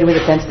is what do I do with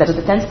the 10th step? So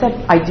the 10th step,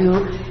 I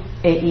do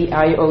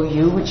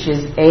AEIOU, which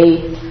is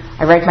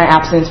I write my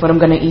abstinence, what I'm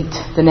going to eat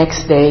the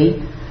next day,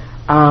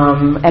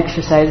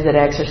 exercise that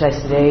I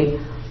exercised today,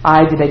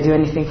 did I do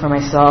anything for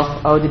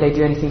myself, did I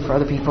do anything for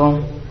other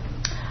people,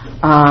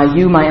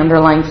 my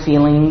underlying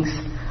feelings,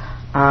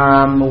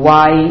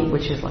 why,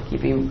 which is like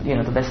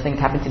the best thing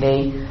that happened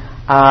today,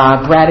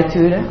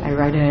 gratitude, I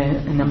write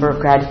a number of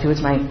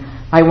gratitudes.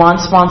 My one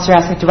sponsor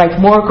asked me to write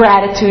more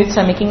gratitudes,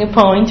 so I'm making a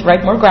point to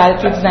write more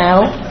gratitudes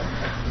now.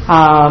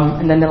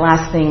 And then the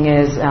last thing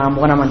is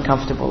what I'm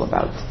uncomfortable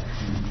about.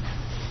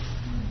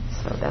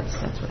 So that's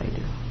what I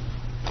do.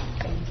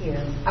 Thank you.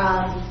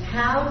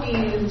 How do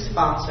you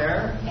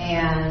sponsor,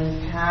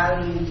 and how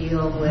do you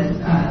deal with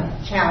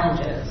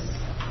challenges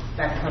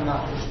that come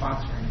up with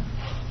sponsoring?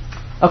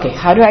 Okay,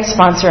 how do I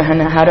sponsor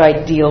and how do I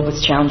deal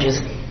with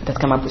challenges that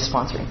come up with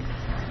sponsoring?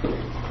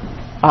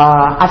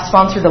 I've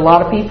sponsored a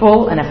lot of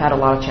people and I've had a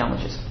lot of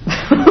challenges.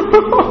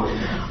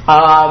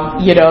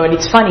 And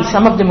it's funny,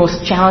 some of the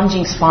most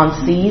challenging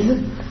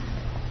sponsees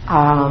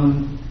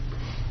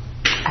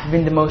have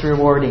been the most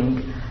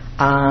rewarding.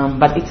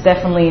 But it's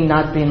definitely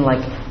not been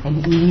like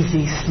an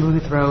easy,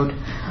 smooth road.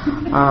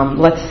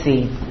 Let's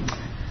see.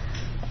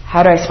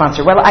 How do I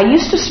sponsor? Well, I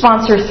used to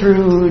sponsor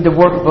through the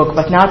workbook,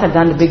 but now that I've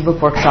done the Big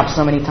Book workshop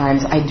so many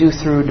times, I do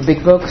through the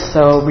Big Book.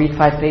 So read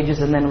 5 pages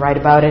and then write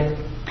about it.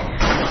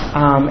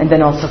 And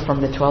then also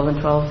from the 12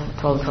 and 12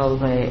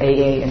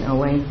 AA and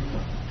OA.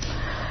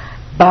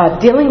 But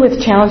dealing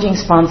with challenging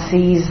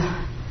sponsees,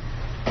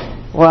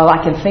 well,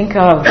 I can think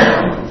of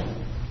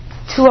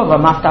 2 of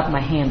them off the top of my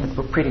hand that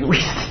were pretty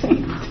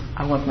recent.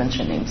 I won't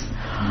mention names.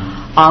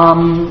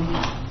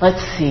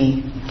 Let's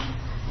see.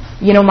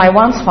 My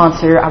one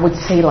sponsor, I would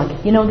say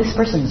this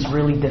person is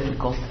really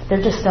difficult.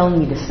 They're just telling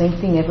me the same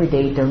thing every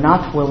day. They're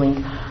not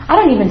willing. I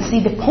don't even see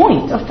the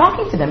point of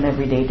talking to them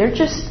every day.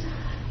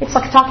 It's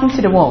like talking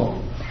to the wall.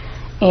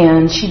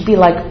 And she'd be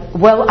like,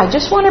 well, I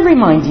just want to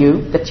remind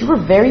you that you were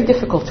very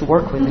difficult to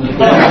work with in the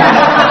beginning.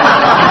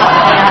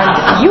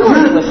 And you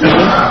weren't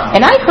listening.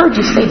 And I heard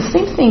you say the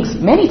same things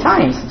many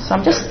times. So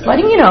I'm just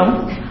letting you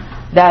know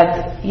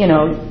that,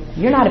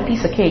 you're not a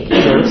piece of cake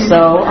either.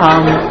 So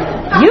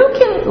you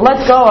can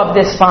let go of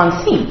this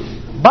sponsee.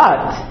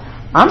 But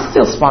I'm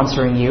still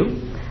sponsoring you.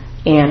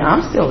 And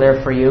I'm still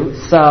there for you.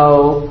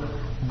 So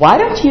why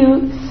don't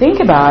you think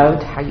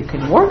about how you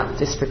can work with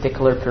this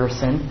particular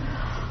person?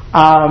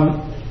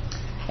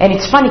 And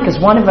it's funny because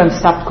one of them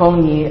stopped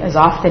calling me as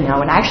often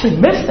now, and I actually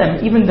miss them,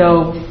 even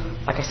though,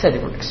 like I said, they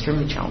were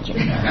extremely challenging.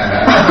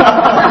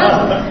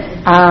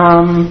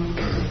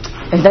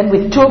 And then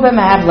with 2 of them,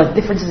 I have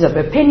differences of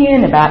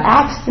opinion about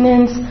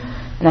abstinence,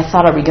 and I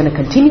thought, are we going to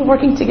continue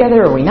working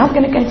together, or are we not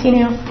going to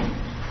continue?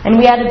 And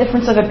we had a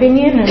difference of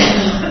opinion, and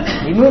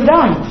we moved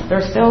on.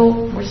 We're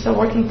still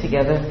working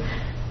together.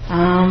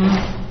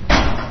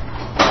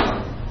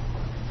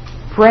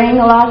 Praying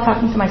a lot,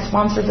 talking to my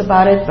sponsors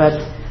about it,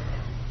 but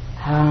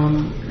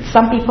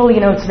some people,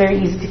 it's very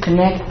easy to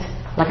connect.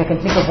 Like I can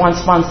think of one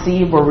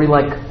sponsee where we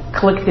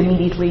clicked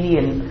immediately,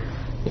 and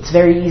it's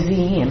very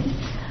easy.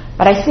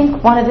 But I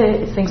think one of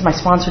the things my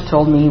sponsor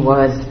told me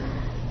was,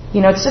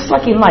 it's just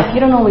like in life. You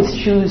don't always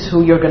choose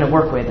who you're going to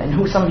work with and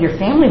who some of your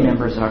family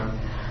members are.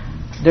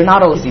 They're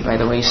not always easy, by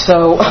the way.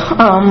 So,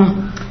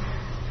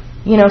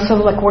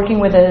 working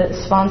with a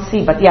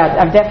sponsee. But yeah,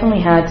 I've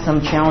definitely had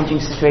some challenging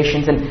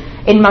situations, and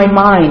in my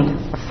mind,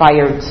 I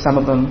fired some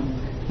of them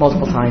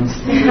multiple times.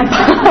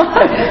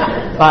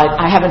 But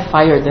I haven't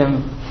fired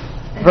them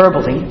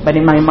verbally, but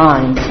in my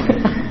mind,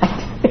 I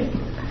did.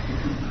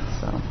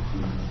 So.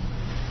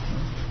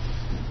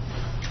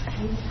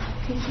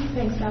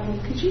 Thanks, Natalie.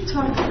 Could you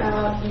talk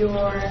about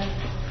your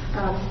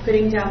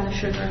putting down the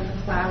sugar and the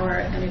flour,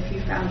 and if you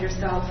found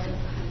yourself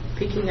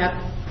picking up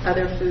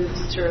other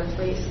foods to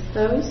replace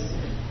those,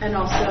 and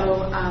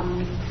also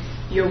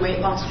your weight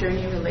loss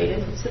journey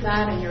related to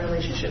that and your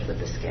relationship with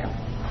the scale?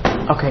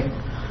 Okay.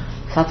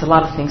 So that's a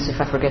lot of things. If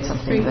I forget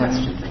something, 3 then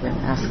questions.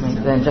 ask me.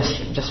 Then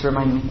just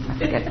remind me. I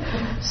forget.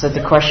 So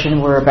the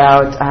question were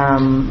about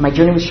my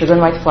journey with sugar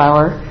and white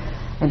flour,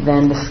 and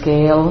then the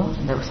scale.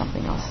 And there was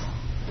something else.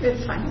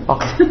 It's fine.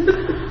 Okay.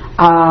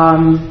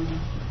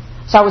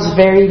 So I was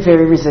very,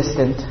 very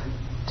resistant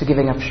to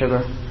giving up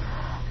sugar.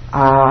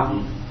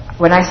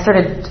 When I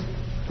started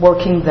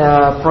working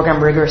the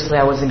program rigorously,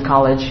 I was in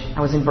college.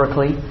 I was in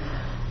Berkeley,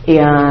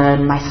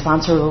 and my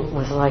sponsor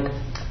was like,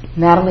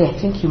 Natalie, I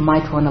think you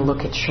might want to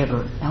look at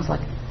sugar. And I was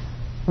like,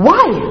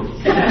 why?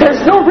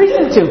 There's no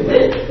reason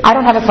to. I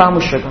don't have a problem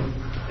with sugar.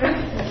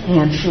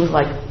 And she was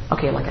like,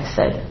 okay, like I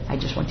said, I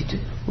just want you to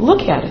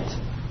look at it.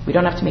 We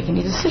don't have to make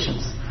any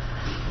decisions.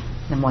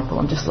 And I'm like, well,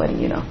 I'm just letting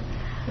you know.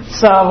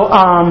 So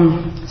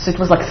it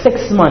was like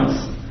 6 months.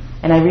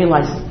 And I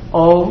realized,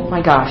 oh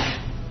my gosh,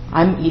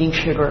 I'm eating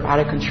sugar out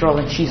of control.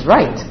 And she's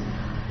right.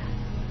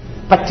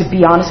 But to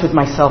be honest with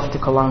myself,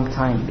 took a long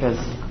time because,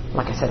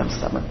 like I said, I'm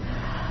stubborn.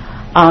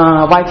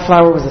 White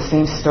flour was the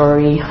same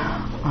story.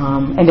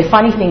 And the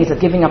funny thing is that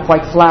giving up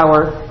white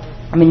flour,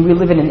 I mean, we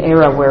live in an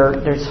era where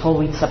there's whole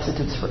wheat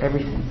substitutes for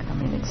everything. I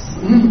mean, it's,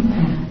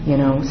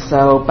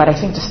 so, but I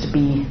think just to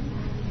be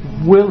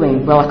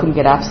willing, well, I couldn't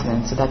get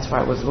abstinent, so that's why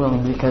I was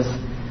willing, because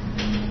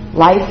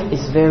life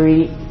is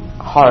very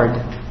hard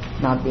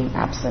not being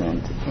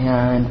abstinent.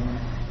 And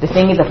the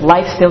thing is that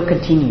life still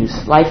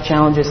continues. Life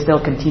challenges still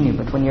continue,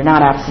 but when you're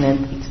not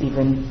abstinent, it's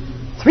even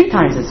 3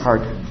 times as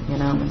hard,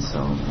 and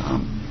so,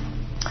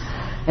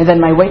 and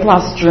then my weight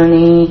loss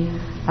journey,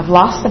 I've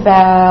lost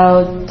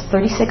about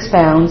 36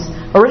 pounds.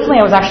 Originally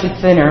I was actually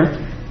thinner,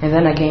 and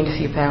then I gained a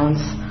few pounds.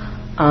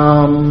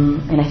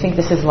 And I think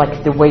this is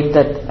like the weight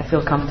that I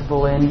feel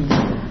comfortable in.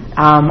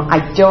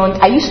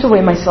 I used to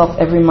weigh myself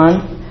every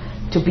month.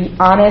 To be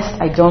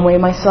honest, I don't weigh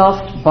myself,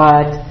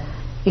 but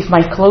if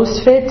my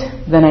clothes fit,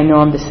 then I know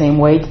I'm the same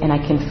weight, and I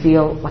can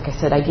feel, like I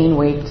said, I gain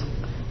weight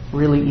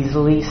really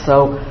easily,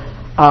 so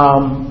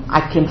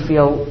I can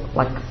feel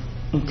like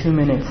in 2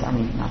 minutes, I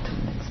mean, not 2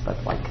 minutes,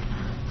 but like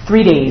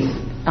 3 days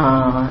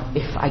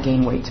if I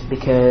gain weight,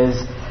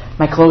 because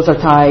my clothes are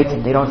tight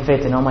and they don't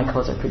fit, and all my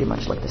clothes are pretty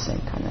much like the same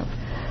kind of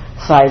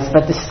size.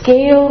 But the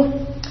scale,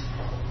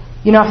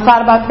 I've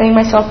thought about weighing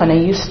myself, and I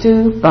used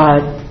to,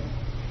 but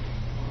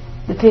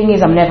the thing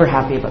is, I'm never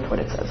happy about what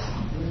it says.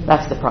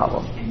 That's the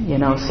problem,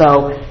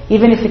 So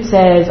even if it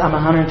says I'm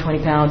 120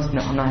 pounds,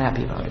 no, I'm not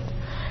happy about it.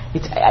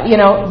 It's,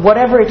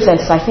 whatever it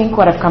says. I think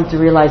what I've come to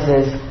realize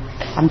is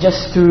I'm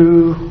just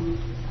too,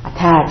 I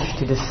attached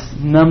to this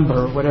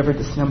number, whatever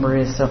this number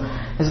is. So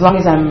as long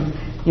as I'm,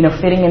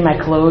 fitting in my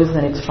clothes,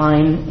 then it's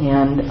fine.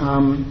 And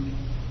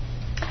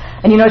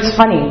it's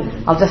funny.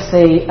 I'll just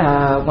say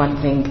one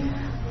thing.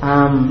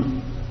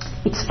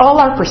 It's all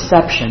our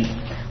perception.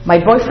 My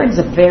boyfriend's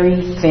a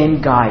very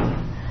thin guy,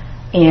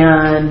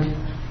 and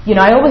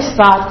I always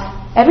thought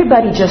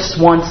everybody just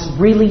wants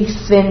really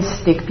thin,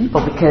 stick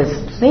people, because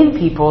thin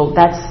people,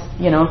 that's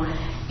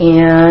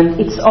and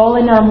it's all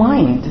in our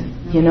mind,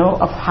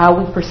 of how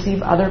we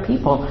perceive other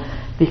people,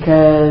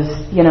 because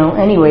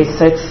anyways,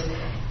 so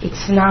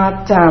it's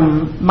not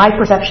my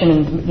perception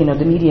in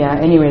the media,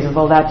 anyways, of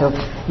all that of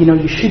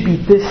you should be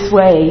this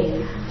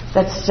way.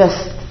 That's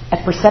just a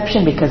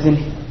perception, because in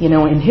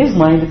his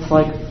mind it's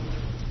like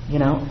I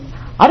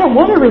don't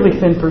want a really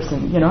thin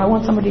person. I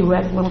want somebody who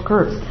has little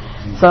curves.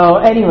 So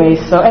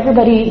anyways, so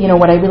everybody,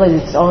 what I realize,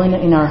 it's all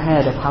in our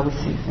head of how we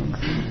see things.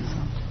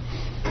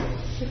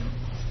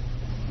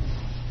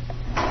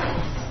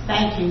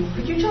 Thank you.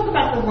 Could you talk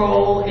about the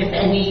role, if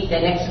any,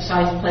 that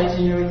exercise plays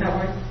in your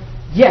recovery?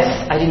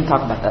 Yes, I didn't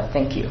talk about that.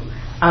 Thank you.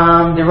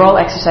 The role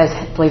exercise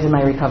plays in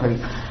my recovery.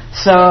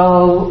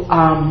 So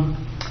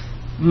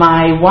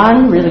my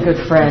one really good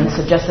friend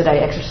suggested I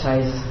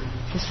exercise.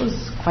 This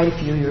was quite a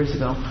few years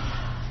ago.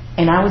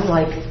 And I was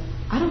like,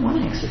 I don't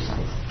want to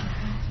exercise.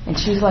 And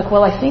she was like,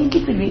 well, I think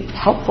it would be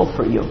helpful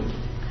for you.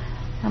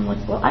 I'm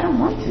like, well, I don't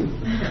want to.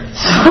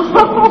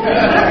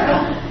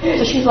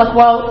 So she's like,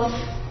 well,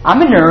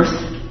 I'm a nurse,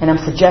 and I'm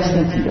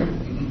suggesting to you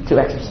to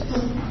exercise.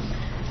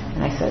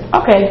 And I said,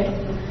 okay.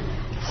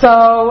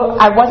 So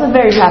I wasn't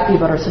very happy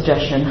about her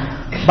suggestion,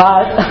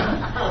 but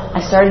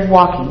I started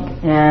walking.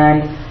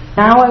 And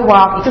now I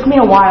walk. It took me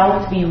a while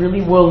to be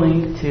really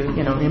willing to,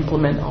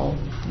 implement all,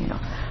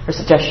 her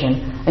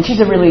suggestion. And she's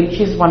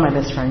one of my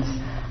best friends.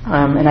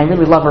 And I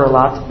really love her a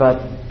lot,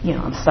 but,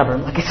 I'm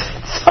stubborn, like I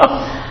said.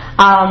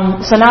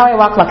 So now I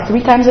walk like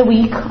 3 times a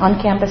week on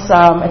campus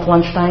at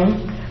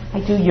lunchtime. I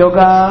do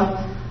yoga.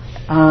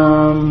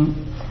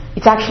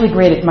 It's actually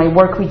great. At my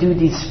work, we do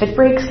these fit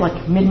breaks,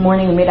 like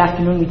mid-morning and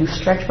mid-afternoon, we do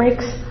stretch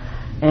breaks.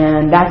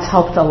 And that's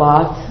helped a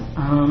lot.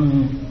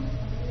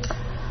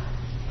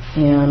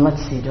 And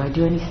let's see, do I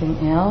do anything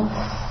else?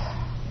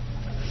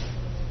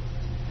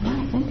 No,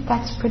 I think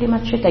that's pretty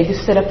much it. I do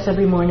sit-ups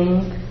every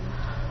morning.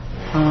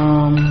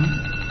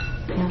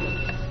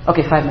 Yeah.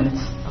 Okay, 5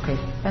 minutes. Okay,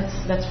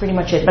 that's pretty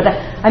much it. But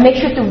I make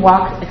sure to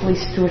walk at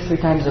least 2 or 3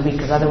 times a week,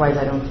 because otherwise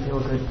I don't feel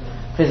good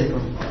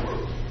physically.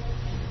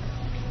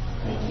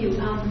 Thank you.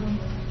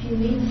 If you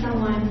meet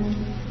someone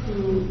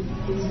who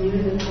is new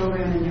to the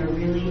program and they're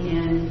really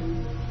in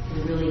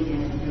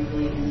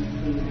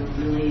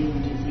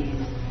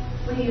disease,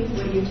 what do you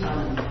tell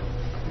them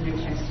when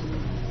they're texting?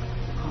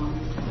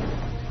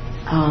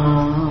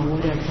 What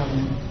do I tell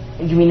them?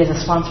 You mean as a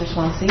sponsor,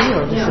 Swansea,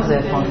 or just as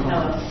a phone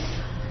call?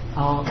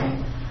 Oh, okay.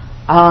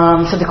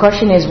 So the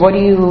question is, what do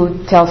you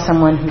tell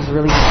someone who's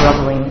really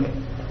struggling?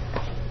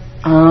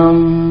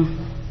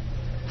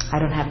 I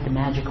don't have the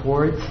magic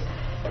words.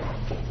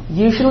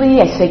 Usually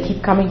I say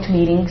keep coming to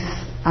meetings.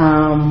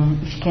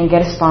 If you can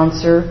get a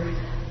sponsor.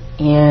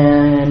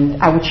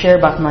 And I would share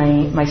about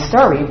my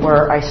story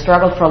where I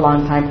struggled for a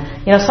long time.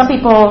 Some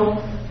people,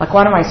 like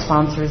one of my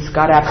sponsors,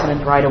 got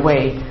abstinent right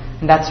away.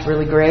 And that's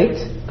really great.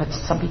 But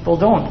some people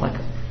don't. Like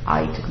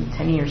it took me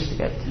 10 years to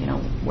get,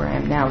 where I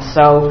am now.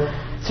 So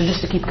just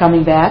to keep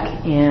coming back,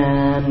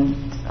 and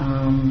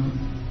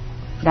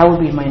that would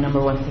be my number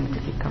one thing, to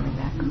keep coming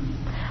back.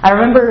 I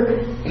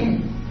remember,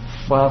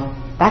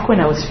 back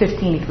when I was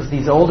 15, it was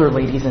these older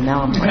ladies, and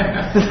now I'm like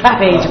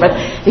that age. But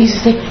they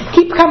used to say,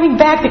 keep coming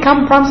back, the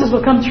promises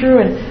will come true.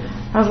 And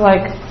I was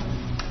like,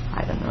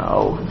 I don't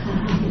know.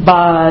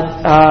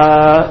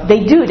 But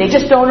they do. They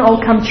just don't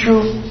all come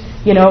true,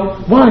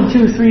 1,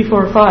 2, 3,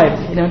 4,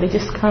 5. They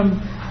just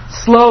come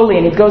slowly,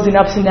 and it goes in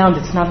ups and downs.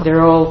 It's not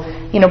they're all,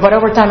 but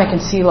over time I can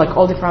see like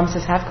all the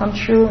promises have come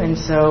true. And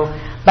so,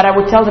 but I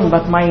would tell them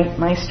about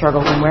my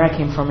struggle and where I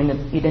came from, and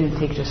it didn't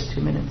take just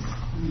 2 minutes.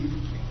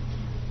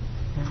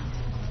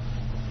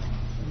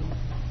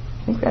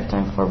 I think we have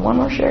time for one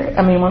more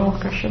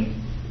question.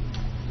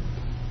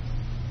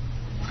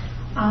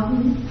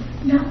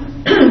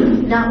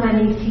 Not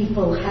many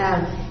people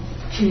have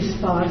 2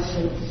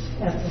 sponsors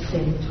at the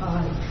same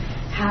time.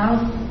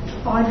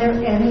 Are there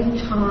any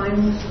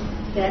times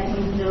that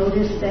you've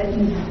noticed that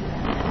you've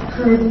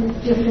heard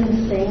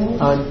different things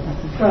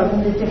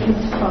from the different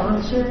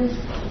sponsors,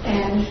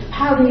 and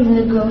how do you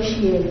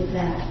negotiate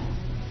that?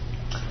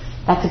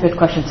 That's a good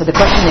question. So the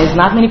question is,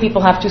 not many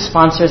people have 2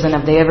 sponsors, and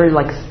have they ever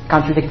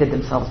contradicted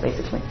themselves,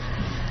 basically?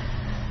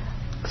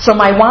 So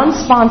my one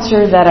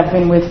sponsor that I've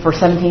been with for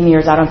 17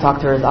 years, I don't talk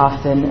to her as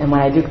often, and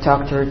when I do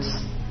talk to her,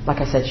 it's, like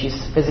I said, she's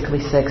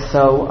physically sick,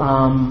 so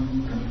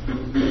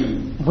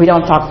we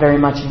don't talk very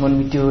much, and when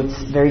we do,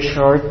 it's very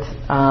short.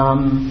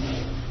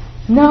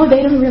 No,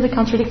 they don't really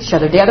contradict each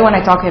other. The other one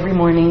I talk every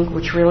morning,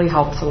 which really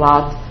helps a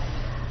lot.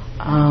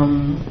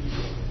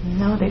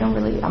 No, they don't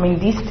really.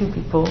 These 2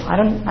 people, I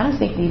don't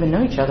think they even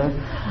know each other.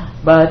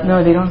 But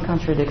no, they don't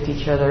contradict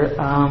each other.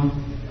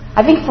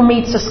 I think for me,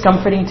 it's just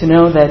comforting to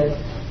know that,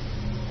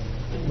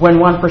 when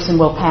one person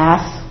will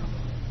pass,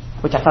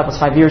 which I thought was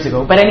 5 years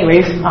ago. But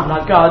anyways, I'm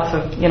not God,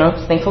 so,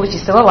 thankfully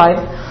she's still alive.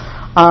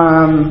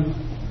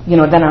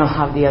 Then I'll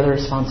have the other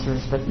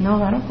sponsors. But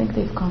no, I don't think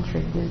they've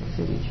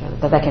contradicted each other,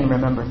 that I can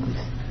remember, at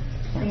least.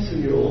 Yeah. So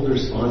your older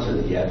sponsor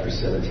that you had for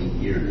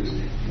 17 years,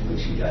 when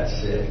she got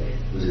sick,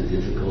 was it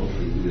difficult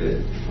for you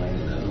to find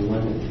another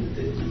one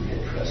that you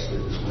had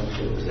trusted as much?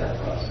 What was that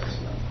process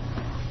like?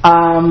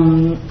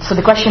 So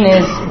the question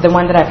is, the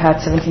one that I've had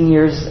 17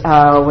 years,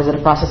 was it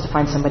a process to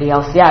find somebody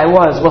else? Yeah, it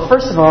was. Well,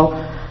 first of all,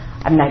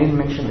 I didn't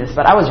mention this,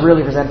 but I was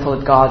really resentful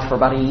at God for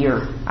about a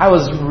year. I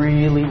was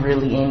really,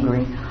 really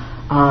angry.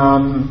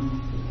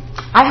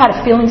 I had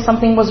a feeling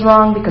something was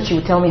wrong because she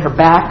would tell me her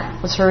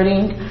back was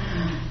hurting,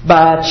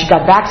 but she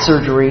got back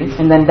surgery,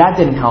 and then that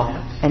didn't help.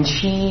 And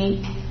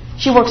she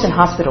works in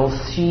hospitals.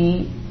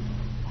 She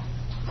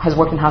has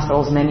worked in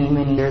hospitals many,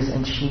 many years,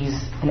 and she's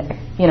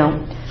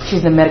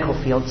in the medical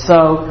field.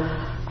 So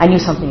I knew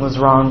something was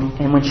wrong.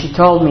 And when she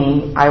told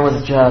me, I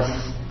was just,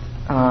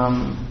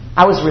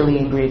 I was really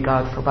angry at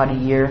God for about a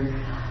year.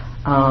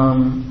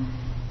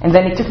 And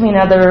then it took me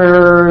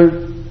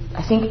another,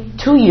 I think,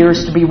 2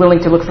 years to be willing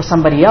to look for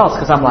somebody else,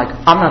 because I'm like,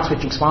 I'm not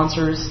switching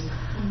sponsors.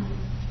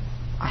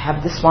 I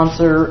have this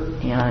sponsor.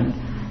 And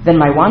then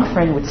my one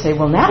friend would say,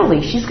 well,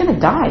 Natalie, she's going to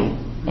die.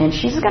 And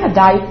she's going to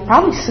die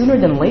probably sooner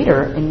than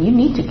later, and you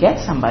need to get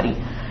somebody.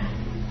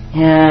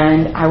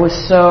 And I was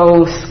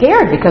so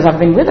scared because I've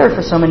been with her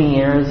for so many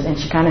years, and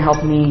she kind of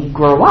helped me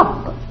grow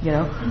up,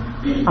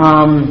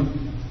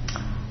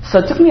 So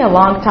it took me a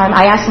long time.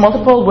 I asked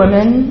multiple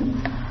women.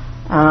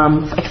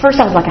 At first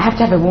I was like, I have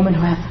to have a woman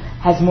who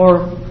has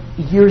more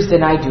years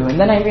than I do. And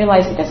then I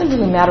realized it doesn't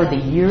really matter the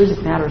years,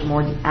 it matters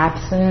more the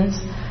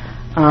absence.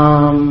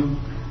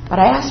 But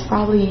I asked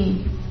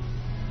probably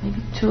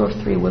maybe 2 or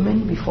 3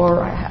 women before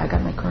I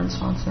got my current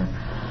sponsor.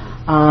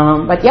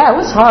 But yeah, it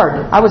was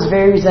hard. I was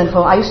very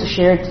resentful. I used to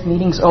share at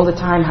meetings all the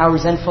time how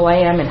resentful I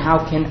am and how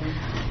can,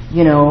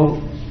 I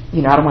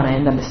don't want to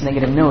end on this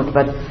negative note,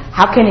 but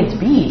how can it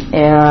be?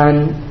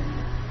 And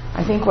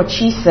I think what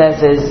she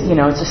says is,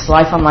 it's just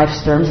life on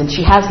life's terms, and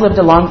she has lived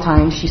a long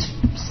time. She's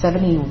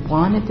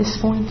 71 at this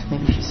point.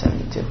 Maybe she's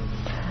 72.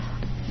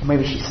 Or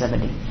maybe she's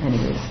 70.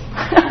 Anyways.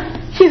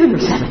 She's in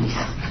her 70s.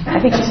 I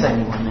think she's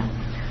 71 now.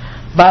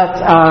 But,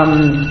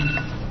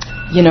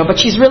 but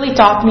she's really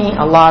taught me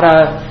a lot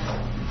of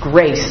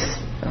grace,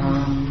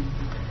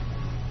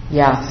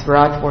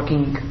 throughout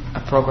working a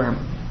program.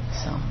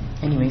 So,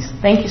 anyways,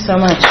 thank you so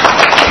much.